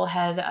global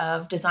head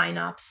of design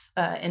ops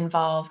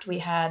involved. We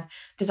had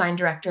design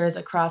directors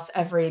across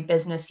every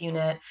business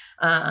unit.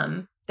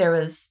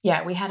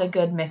 We had a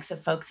good mix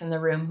of folks in the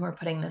room who were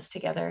putting this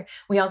together.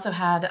 We also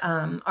had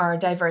our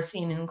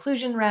diversity and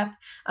inclusion rep,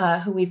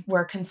 who we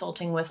were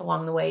consulting with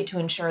along the way to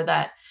ensure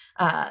that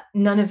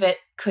none of it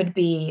could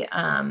be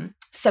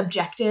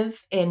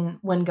subjective in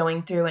when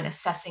going through and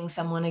assessing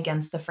someone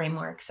against the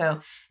framework.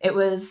 So it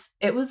was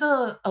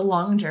a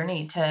long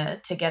journey to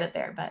get it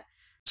there. But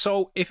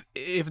So if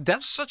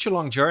that's such a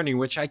long journey,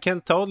 which I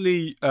can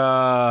totally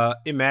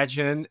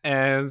imagine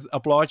and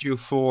applaud you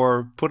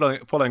for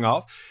pulling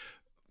off,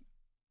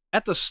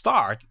 at the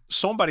start,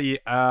 somebody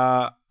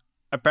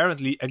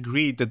apparently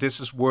agreed that this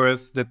is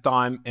worth the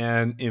time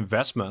and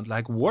investment.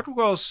 Like, what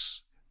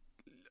was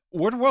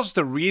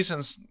the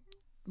reasons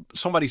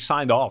somebody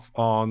signed off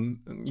on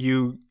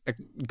you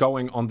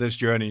going on this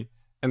journey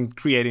and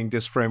creating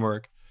this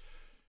framework?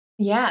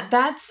 yeah,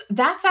 that's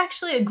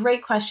actually a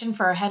great question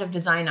for our head of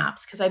design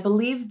ops, because I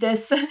believe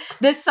this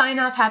this sign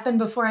off happened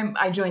before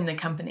I joined the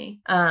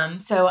company.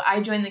 So I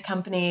joined the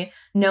company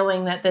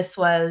knowing that this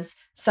was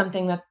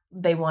something that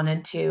they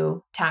wanted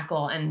to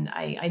tackle, and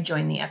I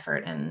joined the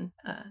effort. And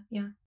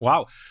yeah.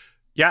 Wow.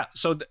 Yeah,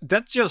 so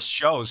that just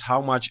shows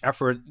how much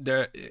effort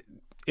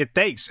it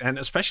takes, and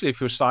especially if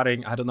you're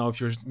starting. I don't know if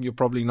you're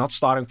probably not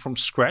starting from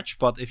scratch,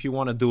 but if you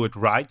want to do it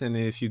right and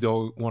if you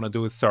don't want to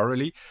do it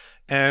thoroughly,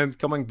 and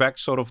coming back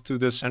sort of to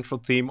the central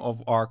theme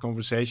of our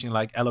conversation,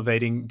 like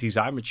elevating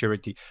design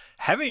maturity,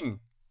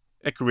 having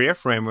a career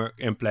framework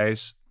in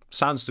place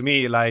sounds to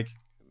me like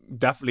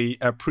definitely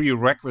a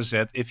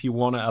prerequisite if you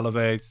want to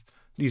elevate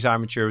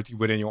design maturity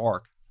within your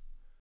org.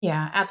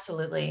 Yeah,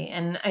 absolutely.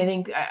 And I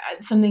think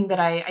something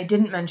that I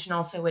didn't mention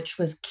also, which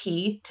was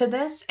key to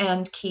this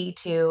and key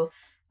to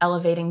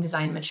elevating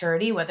design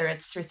maturity, whether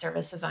it's through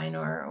service design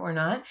or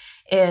not,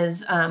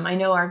 is I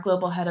know our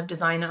global head of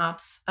design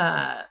ops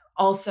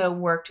also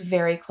worked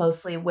very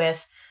closely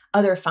with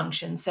other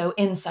functions, so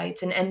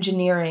insights and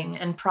engineering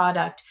and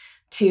product,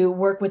 to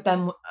work with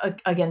them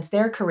against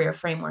their career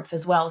frameworks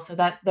as well, so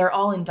that they're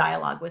all in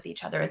dialogue with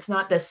each other. It's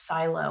not this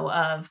silo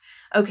of,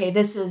 okay,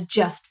 this is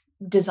just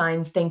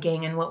designs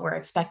thinking and what we're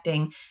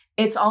expecting.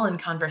 It's all in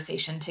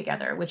conversation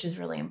together, which is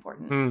really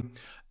important.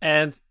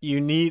 And you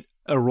need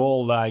a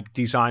role like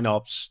design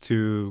ops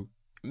to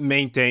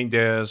maintain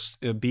this,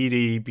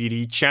 be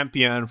the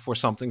champion for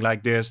something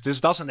like this.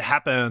 This doesn't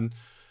happen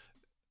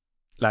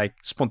like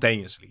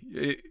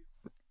spontaneously.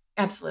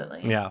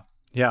 Absolutely. Yeah,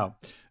 yeah.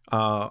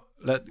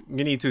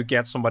 You need to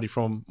get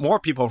more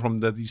people from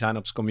the design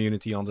ops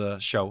community on the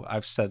show.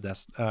 I've said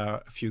that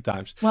a few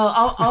times. Well,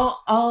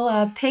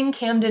 I'll ping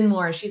Camden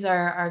Moore. She's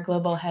our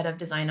global head of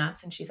design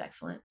ops, and she's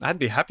excellent. I'd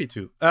be happy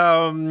to.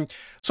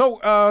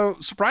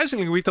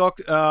 Surprisingly, we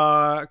talked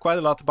quite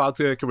a lot about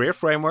the career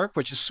framework,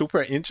 which is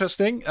super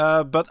interesting.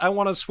 But I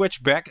want to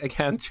switch back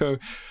again to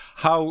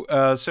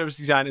how service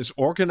design is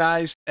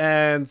organized,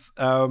 and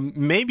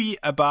maybe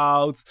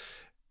about.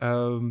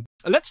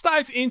 Let's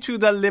dive into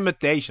the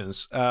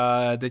limitations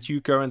that you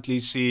currently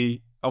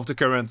see of the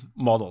current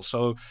model.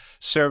 So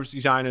service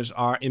designers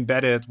are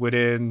embedded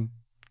within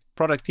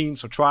product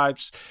teams or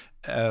tribes.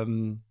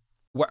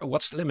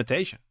 What's the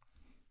limitation?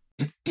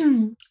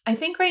 I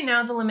think right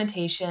now the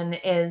limitation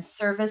is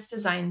service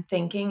design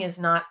thinking is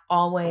not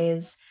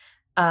always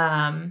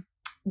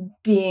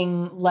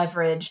being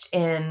leveraged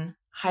in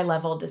high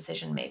level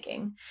decision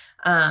making.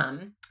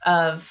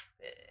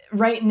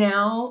 Right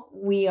now,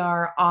 we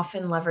are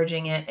often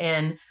leveraging it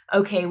in,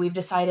 okay, we've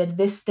decided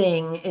this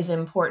thing is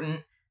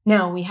important.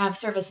 Now we have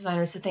service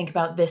designers to think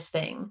about this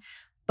thing,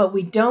 but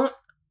we don't,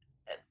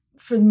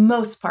 for the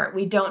most part,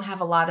 we don't have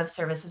a lot of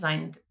service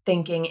design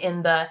thinking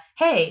in the,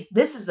 hey,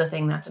 this is the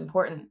thing that's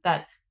important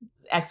that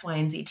X, Y,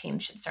 and Z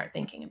teams should start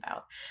thinking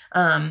about.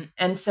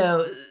 And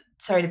so,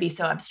 sorry to be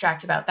so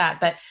abstract about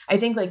that, but I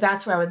think like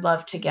that's where I would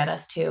love to get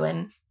us to.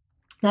 And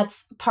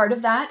that's part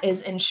of that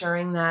is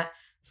ensuring that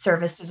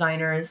service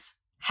designers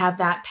have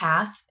that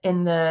path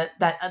in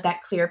that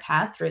clear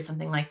path through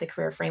something like the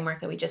career framework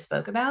that we just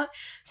spoke about,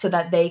 so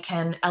that they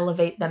can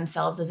elevate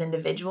themselves as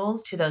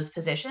individuals to those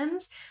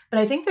positions. But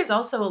I think there's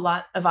also a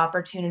lot of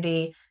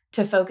opportunity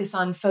to focus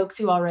on folks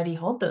who already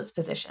hold those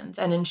positions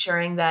and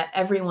ensuring that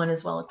everyone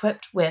is well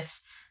equipped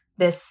with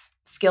this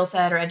skill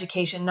set or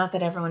education. Not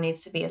that everyone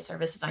needs to be a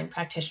service design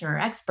practitioner or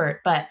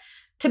expert, but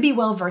to be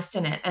well versed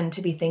in it and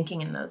to be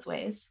thinking in those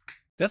ways.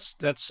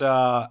 That's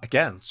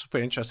again super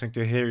interesting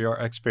to hear your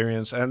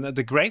experience, and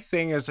the great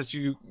thing is that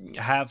you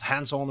have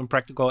hands-on and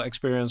practical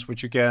experience,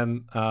 which you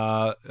can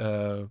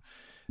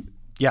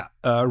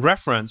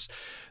reference.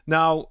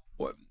 Now,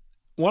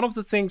 one of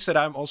the things that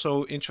I'm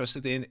also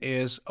interested in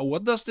is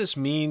what does this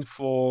mean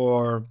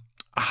for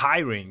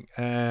hiring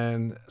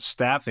and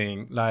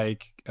staffing?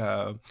 Like,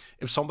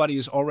 if somebody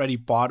is already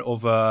part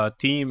of a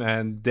team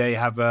and they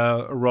have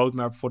a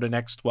roadmap for the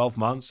next 12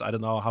 months, I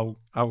don't know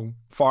how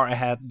far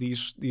ahead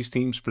these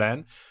teams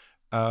plan.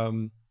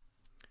 Um,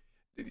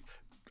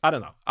 I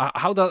don't know.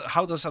 How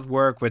does that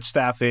work with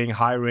staffing,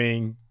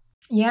 hiring?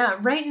 Yeah,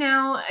 right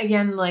now,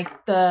 again, like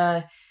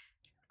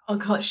I'll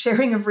call it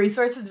sharing of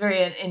resources,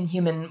 very an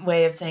inhuman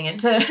way of saying it,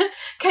 to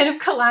kind of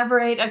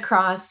collaborate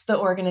across the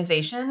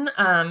organization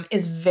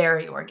is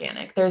very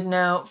organic. There's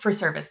no, for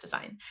service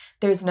design,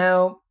 there's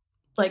no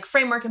like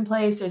framework in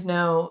place. There's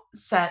no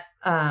set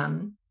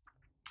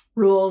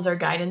rules or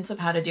guidance of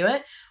how to do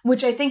it,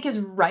 which I think is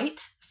right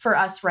for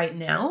us right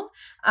now.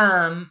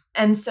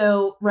 And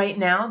so right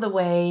now, the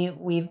way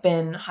we've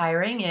been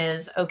hiring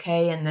is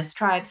okay in this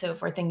tribe. So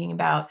if we're thinking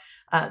about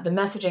the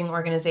messaging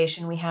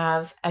organization, we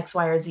have X,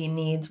 Y, or Z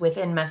needs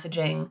within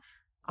messaging.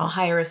 I'll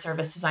hire a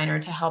service designer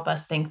to help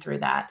us think through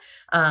that,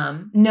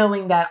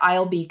 knowing that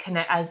I'll be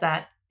as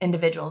that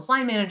individual's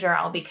line manager,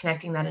 I'll be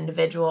connecting that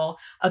individual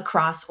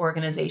across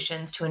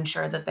organizations to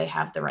ensure that they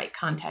have the right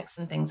context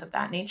and things of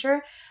that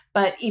nature.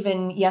 But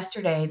even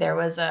yesterday, there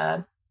was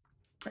a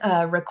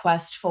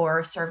request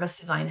for service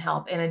design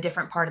help in a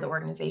different part of the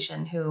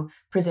organization who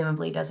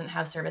presumably doesn't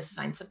have service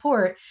design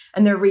support.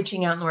 And they're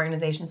reaching out in the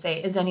organization and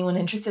say, is anyone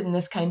interested in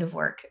this kind of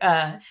work?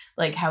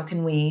 Like, how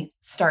can we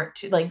start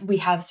to, like, we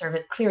have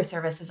clear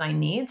service design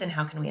needs and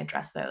how can we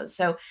address those?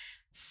 So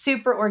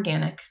super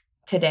organic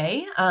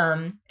today.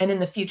 And in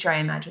the future, I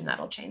imagine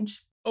that'll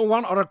change.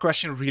 One other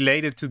question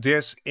related to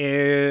this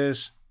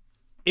is,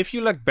 if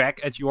you look back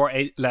at your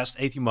last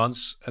 18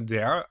 months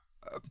there,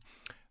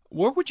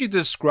 what would you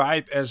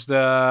describe as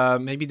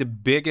maybe the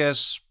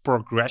biggest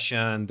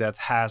progression that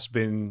has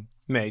been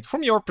made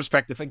from your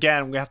perspective?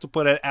 Again, we have to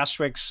put an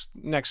asterisk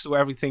next to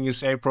everything you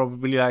say,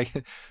 probably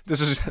like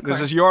this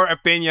is your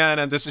opinion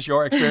and this is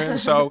your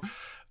experience. So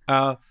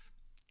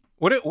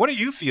what do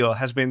you feel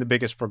has been the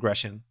biggest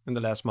progression in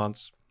the last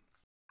months?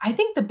 I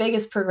think the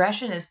biggest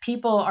progression is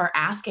people are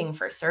asking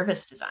for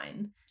service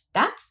design.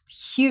 That's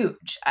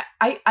huge.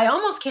 I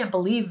almost can't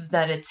believe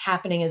that it's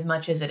happening as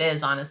much as it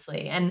is,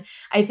 honestly. And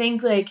I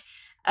think like,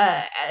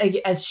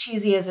 as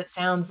cheesy as it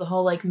sounds, the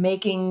whole like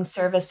making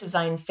service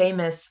design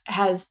famous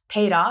has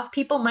paid off.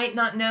 People might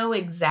not know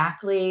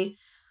exactly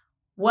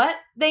what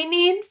they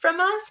need from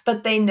us,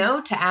 but they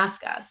know to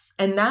ask us.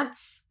 And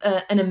that's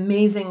an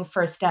amazing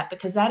first step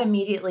because that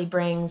immediately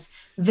brings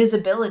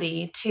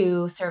visibility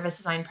to service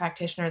design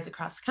practitioners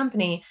across the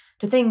company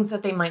to things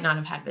that they might not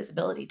have had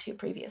visibility to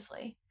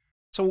previously.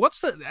 So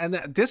and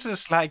this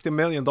is like the $1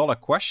 million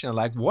question,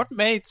 like what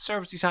made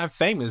service design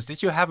famous?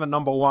 Did you have a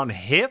 #1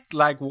 hit?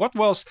 Like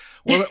was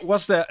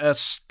there a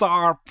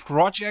star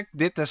project?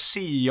 Did the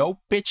CEO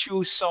pitch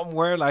you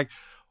somewhere? Like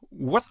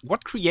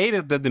what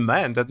created the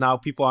demand that now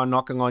people are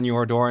knocking on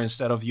your door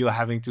instead of you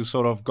having to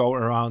sort of go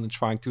around and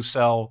trying to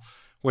sell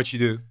what you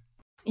do?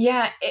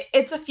 Yeah,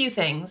 it's a few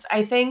things.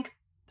 I think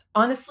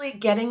honestly,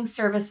 getting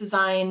service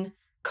design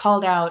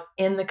called out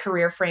in the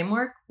career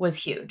framework was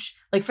huge.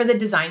 Like for the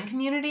design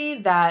community,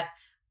 that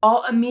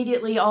all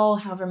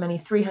however many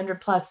 300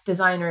 plus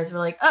designers were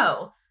like,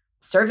 oh,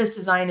 service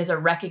design is a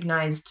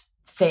recognized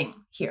thing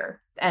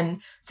here.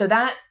 And so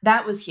that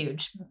was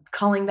huge,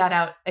 calling that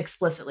out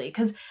explicitly,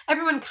 because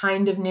everyone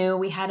kind of knew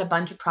we had a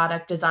bunch of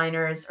product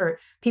designers or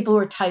people who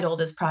were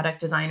titled as product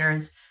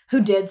designers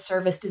who did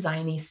service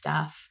design-y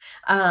stuff.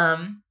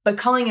 But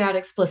calling it out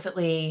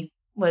explicitly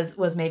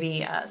was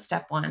maybe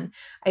step one.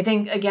 I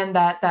think again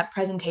that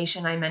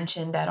presentation I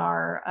mentioned at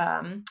our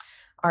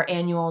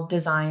annual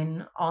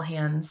design all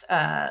hands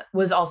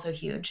was also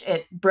huge.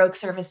 It broke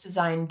service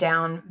design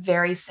down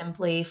very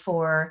simply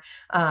for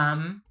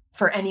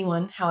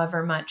anyone,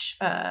 however much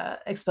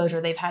exposure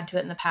they've had to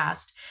it in the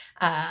past,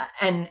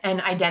 and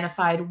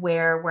identified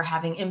where we're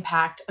having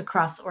impact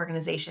across the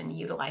organization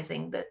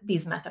utilizing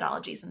these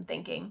methodologies and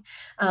thinking.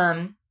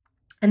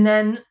 And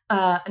then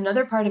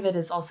another part of it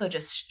is also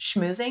just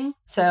schmoozing.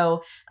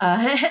 So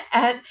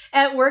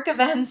at work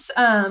events,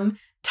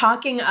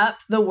 talking up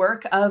the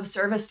work of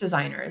service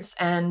designers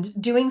and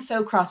doing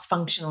so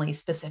cross-functionally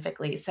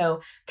specifically.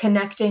 So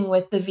connecting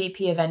with the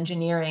VP of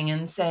engineering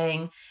and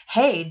saying,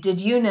 hey, did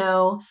you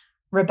know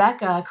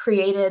Rebecca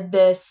created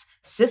this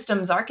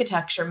systems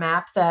architecture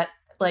map that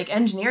like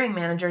engineering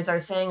managers are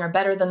saying are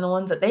better than the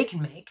ones that they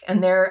can make.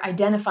 And they're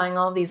identifying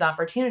all of these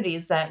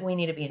opportunities that we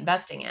need to be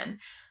investing in.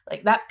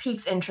 Like that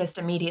piques interest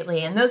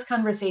immediately. And those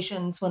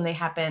conversations, when they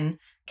happen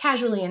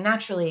casually and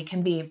naturally,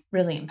 can be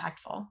really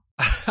impactful.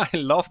 I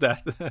love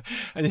that.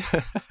 and,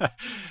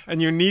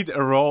 and you need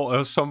a role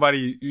of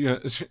somebody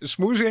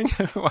smoothing.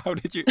 How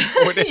did you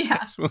put it?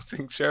 Yeah.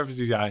 Smoothing service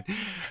design.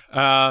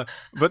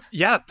 But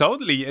yeah,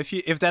 totally.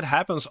 If that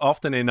happens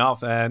often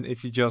enough, and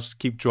if you just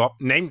keep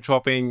name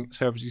dropping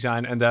service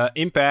design and the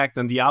impact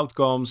and the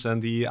outcomes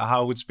and the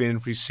how it's been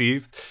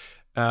received,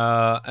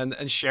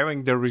 and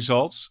sharing the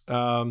results,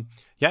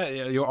 yeah,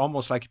 you're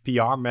almost like a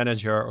PR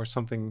manager or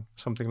something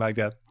like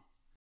that.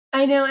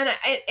 I know, and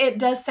it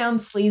does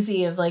sound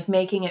sleazy of like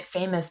making it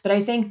famous, but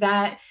I think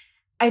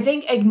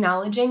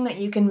acknowledging that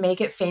you can make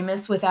it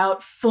famous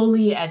without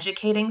fully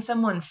educating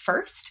someone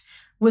first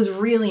was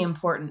really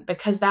important,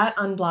 because that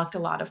unblocked a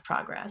lot of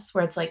progress,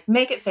 where it's like,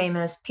 make it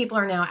famous, people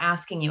are now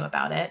asking you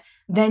about it.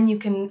 Then you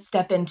can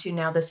step into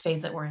now this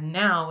phase that we're in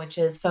now, which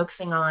is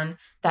focusing on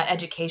that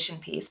education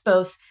piece,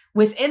 both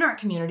within our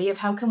community of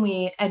how can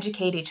we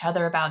educate each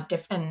other about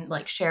different,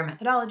 like share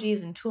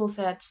methodologies and tool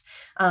sets,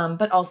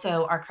 but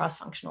also our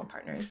cross-functional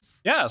partners.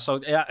 Yeah,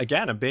 so yeah,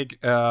 again, a big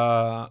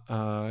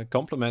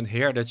compliment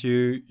here that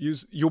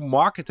you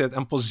marketed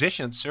and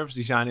positioned service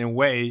design in a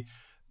way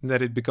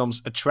that it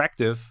becomes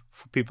attractive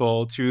for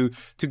people to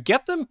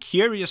get them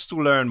curious to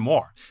learn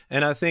more.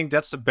 And I think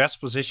that's the best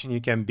position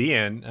you can be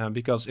in,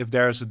 because if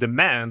there's a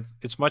demand,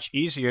 it's much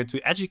easier to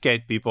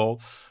educate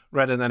people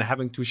rather than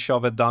having to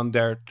shove it down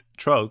their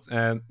throat.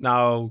 And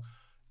now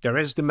there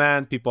is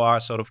demand, people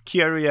are sort of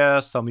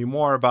curious, tell me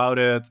more about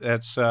it.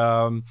 It's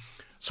so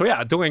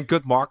yeah, doing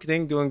good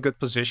marketing, doing good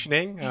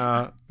positioning,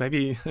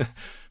 maybe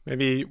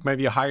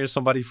maybe hire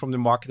somebody from the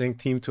marketing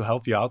team to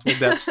help you out with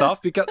that stuff,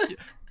 because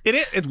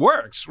it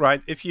works,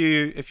 right? If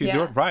you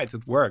do it right,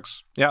 it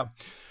works. Yeah.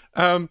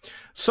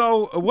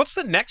 So what's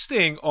the next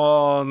thing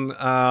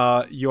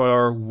on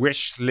your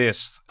wish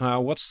list?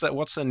 What's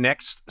the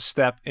next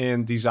step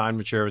in design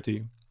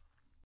maturity?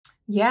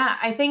 Yeah,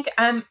 I think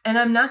and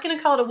I'm not going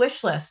to call it a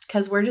wish list,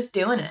 because we're just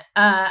doing it.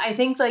 I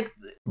think like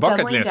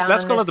bucket list.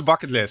 Let's call it the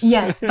bucket list.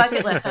 Yes,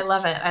 bucket list. I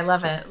love it. I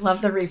love it.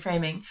 Love the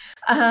reframing.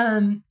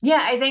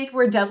 Yeah, I think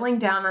we're doubling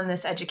down on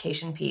this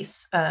education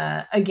piece.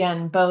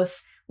 Again,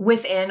 both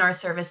within our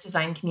service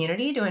design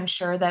community to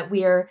ensure that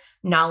we're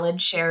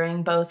knowledge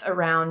sharing both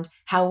around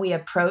how we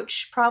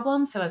approach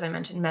problems. So as I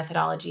mentioned,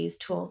 methodologies,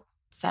 tool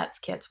sets,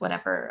 kits,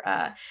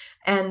 whatever.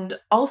 And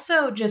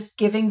also just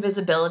giving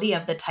visibility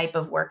of the type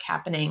of work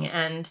happening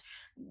and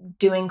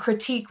doing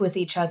critique with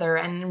each other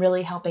and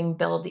really helping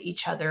build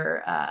each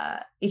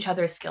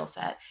other's skill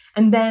set.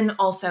 And then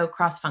also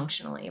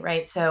cross-functionally,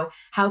 right? So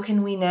how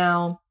can we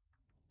now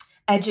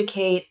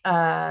educate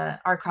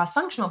our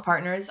cross-functional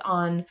partners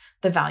on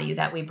the value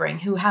that we bring,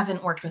 who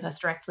haven't worked with us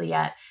directly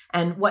yet,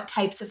 and what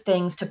types of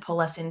things to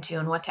pull us into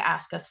and what to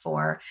ask us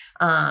for.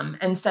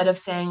 Instead of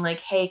saying like,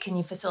 hey, can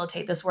you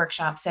facilitate this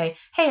workshop? Say,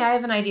 hey, I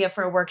have an idea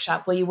for a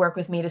workshop. Will you work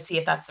with me to see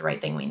if that's the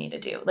right thing we need to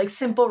do? Like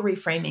simple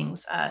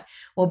reframings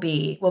will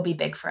be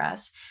big for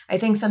us. I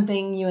think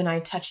something you and I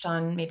touched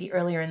on maybe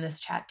earlier in this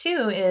chat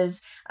too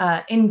is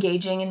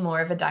engaging in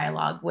more of a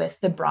dialogue with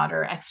the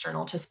broader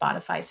external to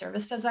Spotify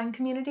service design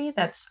community.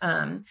 That's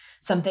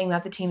something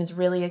that the team is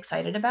really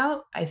excited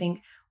about. I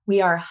think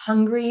we are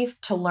hungry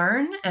to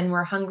learn, and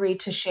we're hungry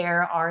to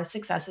share our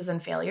successes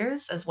and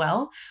failures as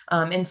well,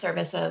 in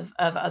service of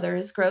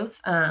others'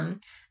 growth.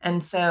 And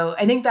so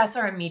I think that's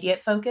our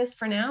immediate focus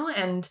for now.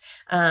 And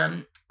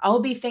I'll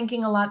be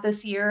thinking a lot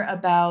this year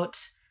about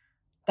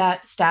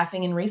that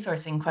staffing and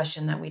resourcing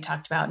question that we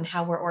talked about, and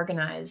how we're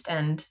organized,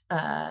 and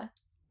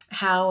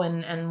how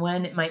and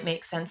when it might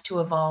make sense to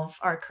evolve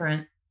our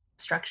current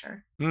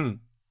structure.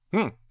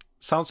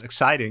 Sounds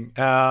exciting.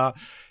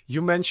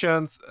 You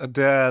mentioned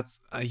that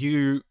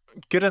you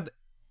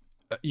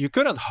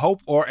couldn't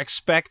hope or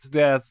expect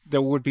that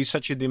there would be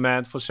such a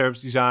demand for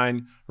service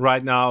design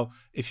right now.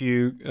 If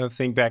you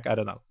think back, I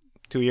don't know,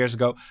 2 years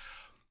ago.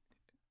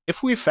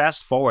 If we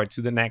fast forward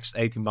to the next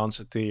 18 months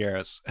or 2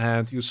 years,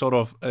 and you sort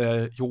of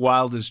your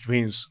wildest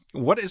dreams,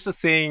 what is the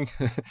thing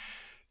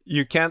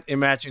you can't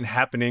imagine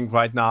happening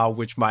right now,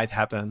 which might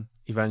happen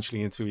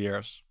eventually in 2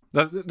 years?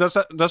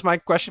 Does my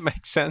question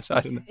make sense? I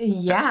don't know.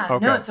 Yeah,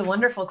 Okay. no, it's a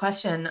wonderful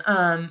question.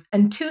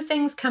 And two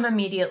things come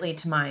immediately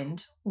to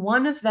mind.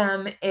 One of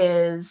them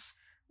is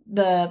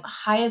the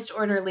highest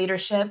order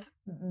leadership,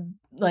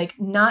 like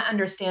not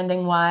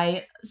understanding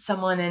why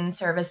someone in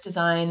service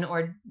design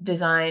or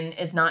design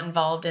is not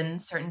involved in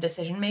certain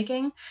decision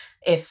making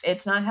if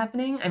it's not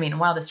happening. I mean,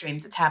 wildest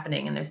dreams, it's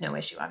happening and there's no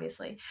issue,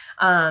 obviously.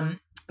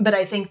 But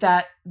I think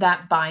that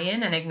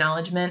buy-in and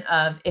acknowledgement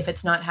of, if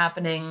it's not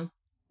happening,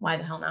 why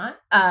the hell not?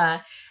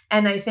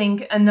 And I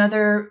think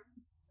another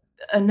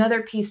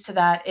piece to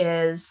that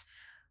is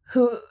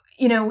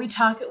we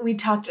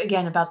talked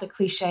again about the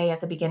cliche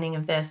at the beginning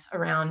of this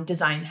around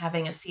design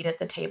having a seat at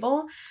the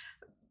table.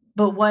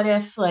 But what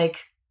if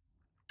like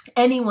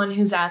anyone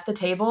who's at the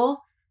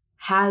table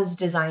has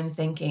design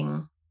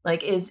thinking,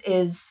 like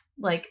is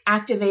like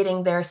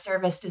activating their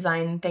service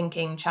design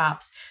thinking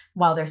chops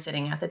while they're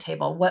sitting at the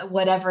table,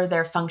 whatever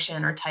their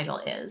function or title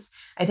is.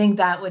 I think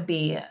that would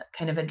be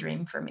kind of a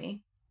dream for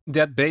me.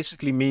 That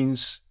basically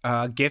means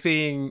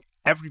giving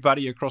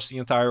everybody across the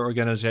entire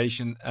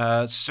organization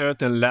a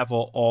certain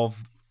level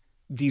of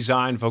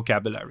design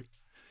vocabulary.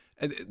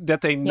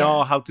 That they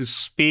know how to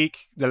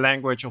speak the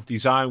language of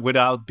design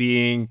without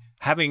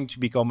having to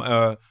become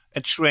a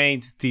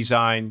trained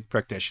design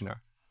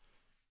practitioner.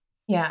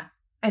 Yeah,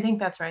 I think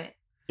that's right.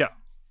 Yeah.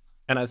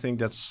 And I think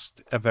that's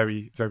a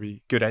very,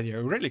 very good idea.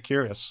 I'm really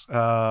curious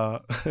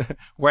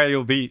where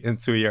you'll be in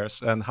 2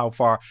 years and how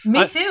far.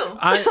 Me too.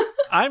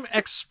 I'm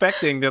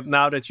expecting that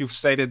now that you've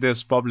stated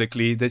this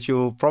publicly, that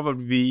you'll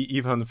probably be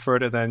even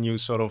further than you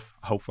sort of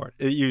hope for.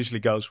 It usually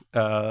goes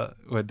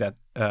with that,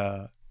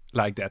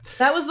 like that.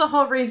 That was the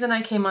whole reason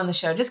I came on the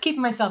show. Just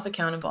keeping myself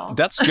accountable.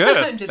 That's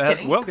good. Just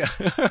kidding. Well,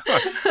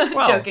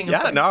 Joking.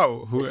 Yeah,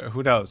 no,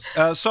 who knows?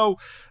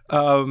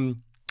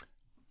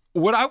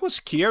 What I was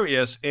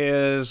curious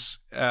is,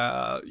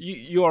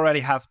 you already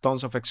have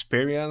tons of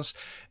experience.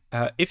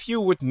 If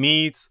you would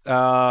meet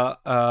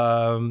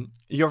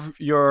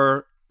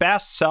your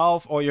past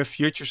self or your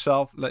future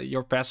self,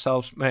 your past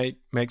self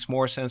makes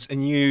more sense,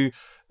 and you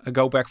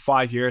go back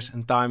 5 years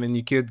in time and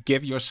you could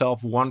give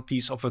yourself one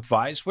piece of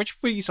advice, which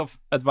piece of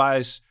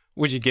advice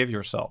would you give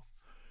yourself?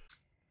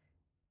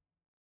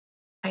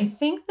 I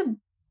think the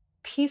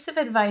piece of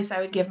advice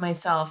I would give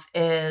myself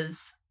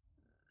is,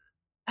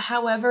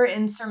 however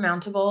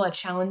insurmountable a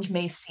challenge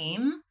may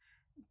seem,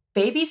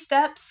 baby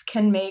steps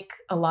can make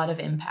a lot of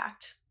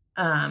impact.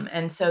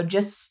 And so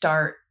just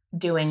start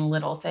doing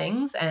little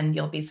things and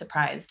you'll be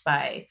surprised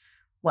by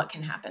what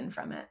can happen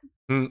from it.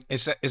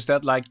 Is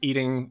that like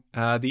eating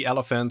the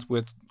elephant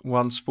with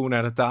one spoon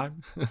at a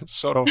time,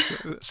 sort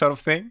of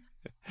thing?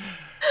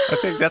 I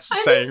think that's the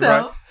saying, so.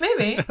 right?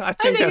 Maybe. I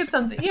think it's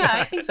something. Yeah,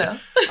 I think so.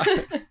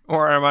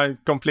 Or am I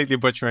completely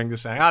butchering the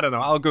saying? I don't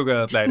know. I'll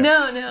Google it later.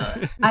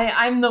 No.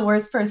 I'm the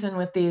worst person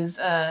with these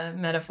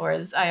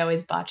metaphors. I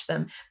always botch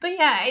them. But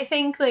yeah, I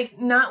think like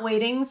not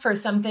waiting for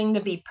something to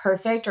be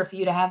perfect or for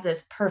you to have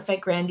this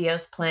perfect,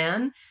 grandiose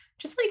plan.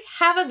 Just like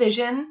have a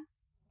vision,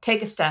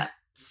 take a step,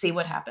 see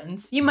what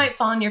happens. You might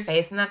fall on your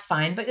face and that's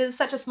fine, but it was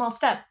such a small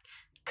step.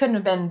 Couldn't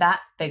have been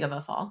that big of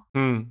a fall.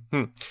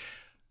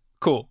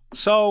 Cool.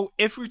 So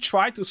if we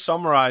try to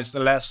summarize the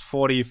last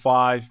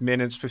 45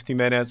 minutes, 50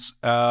 minutes,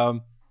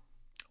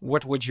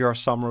 what would your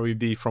summary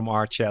be from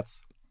our chat?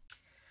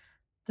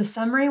 The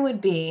summary would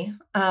be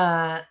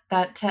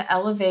that to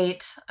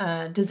elevate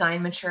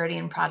design maturity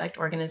in product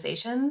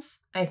organizations,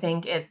 I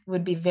think it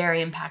would be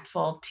very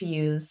impactful to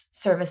use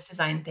service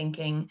design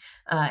thinking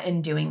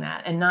in doing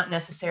that, and not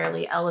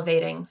necessarily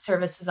elevating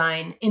service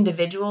design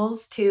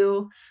individuals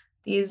to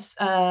these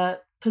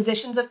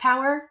positions of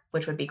power,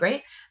 which would be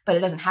great, but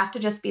it doesn't have to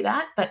just be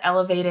that, but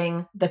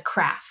elevating the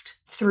craft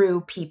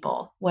through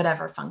people,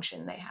 whatever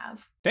function they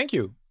have. Thank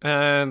you.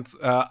 And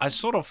I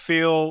sort of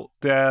feel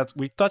that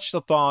we touched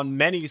upon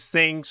many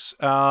things,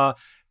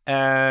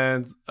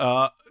 and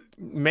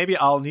maybe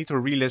I'll need to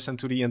re-listen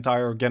to the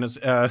entire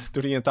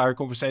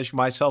conversation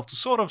myself to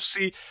sort of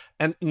see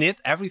and knit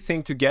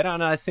everything together.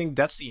 And I think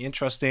that's the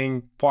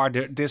interesting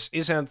part. This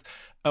isn't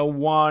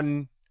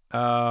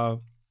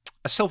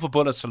a silver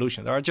bullet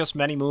solution. There are just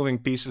many moving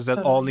pieces that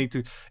all need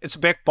to, it's a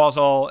big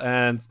puzzle,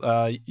 and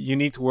you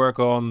need to work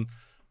on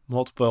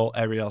multiple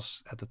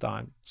areas at the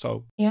time.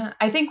 So yeah,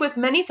 I think with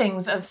many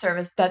things of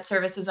service that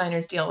service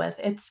designers deal with,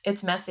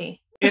 it's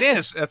messy. It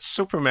is. It's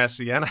super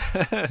messy,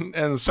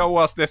 and so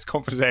was this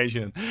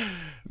conversation.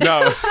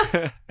 No,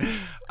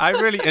 I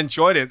really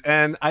enjoyed it,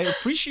 and I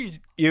appreciate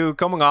you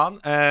coming on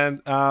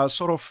and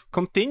sort of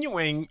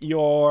continuing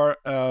your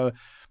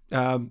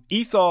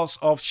ethos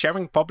of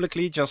sharing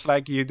publicly, just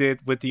like you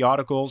did with the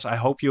articles. I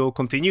hope you'll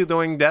continue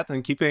doing that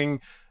and keep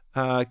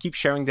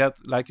sharing that,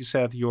 like you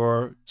said,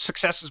 your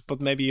successes,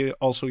 but maybe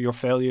also your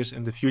failures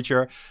in the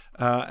future,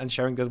 and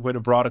sharing that with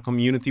a broader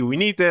community. We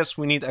need this.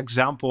 We need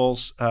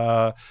examples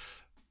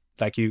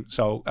like you.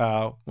 So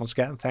once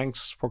again,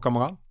 thanks for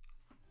coming on.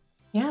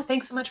 Yeah,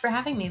 thanks so much for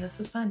having me. This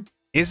was fun.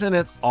 Isn't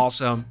it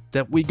awesome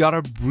that we got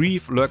a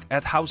brief look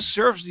at how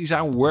service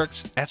design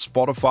works at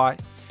Spotify?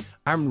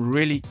 I'm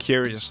really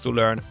curious to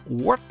learn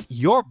what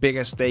your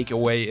biggest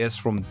takeaway is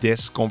from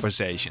this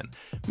conversation.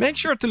 Make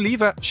sure to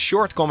leave a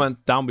short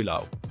comment down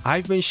below.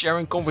 I've been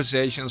sharing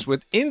conversations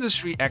with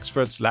industry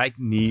experts like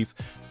Niamh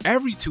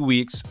every 2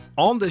 weeks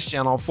on this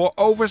channel for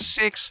over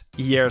 6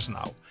 years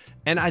now.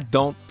 And I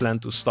don't plan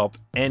to stop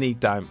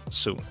anytime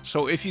soon.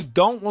 So if you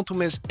don't want to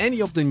miss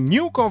any of the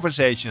new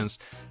conversations,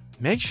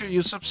 make sure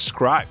you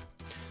subscribe.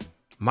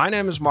 My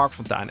name is Mark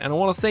Fontijn, and I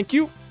want to thank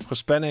you for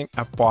spending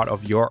a part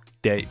of your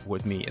day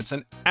with me. It's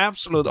an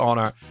absolute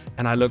honor,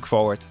 and I look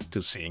forward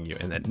to seeing you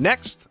in the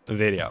next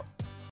video.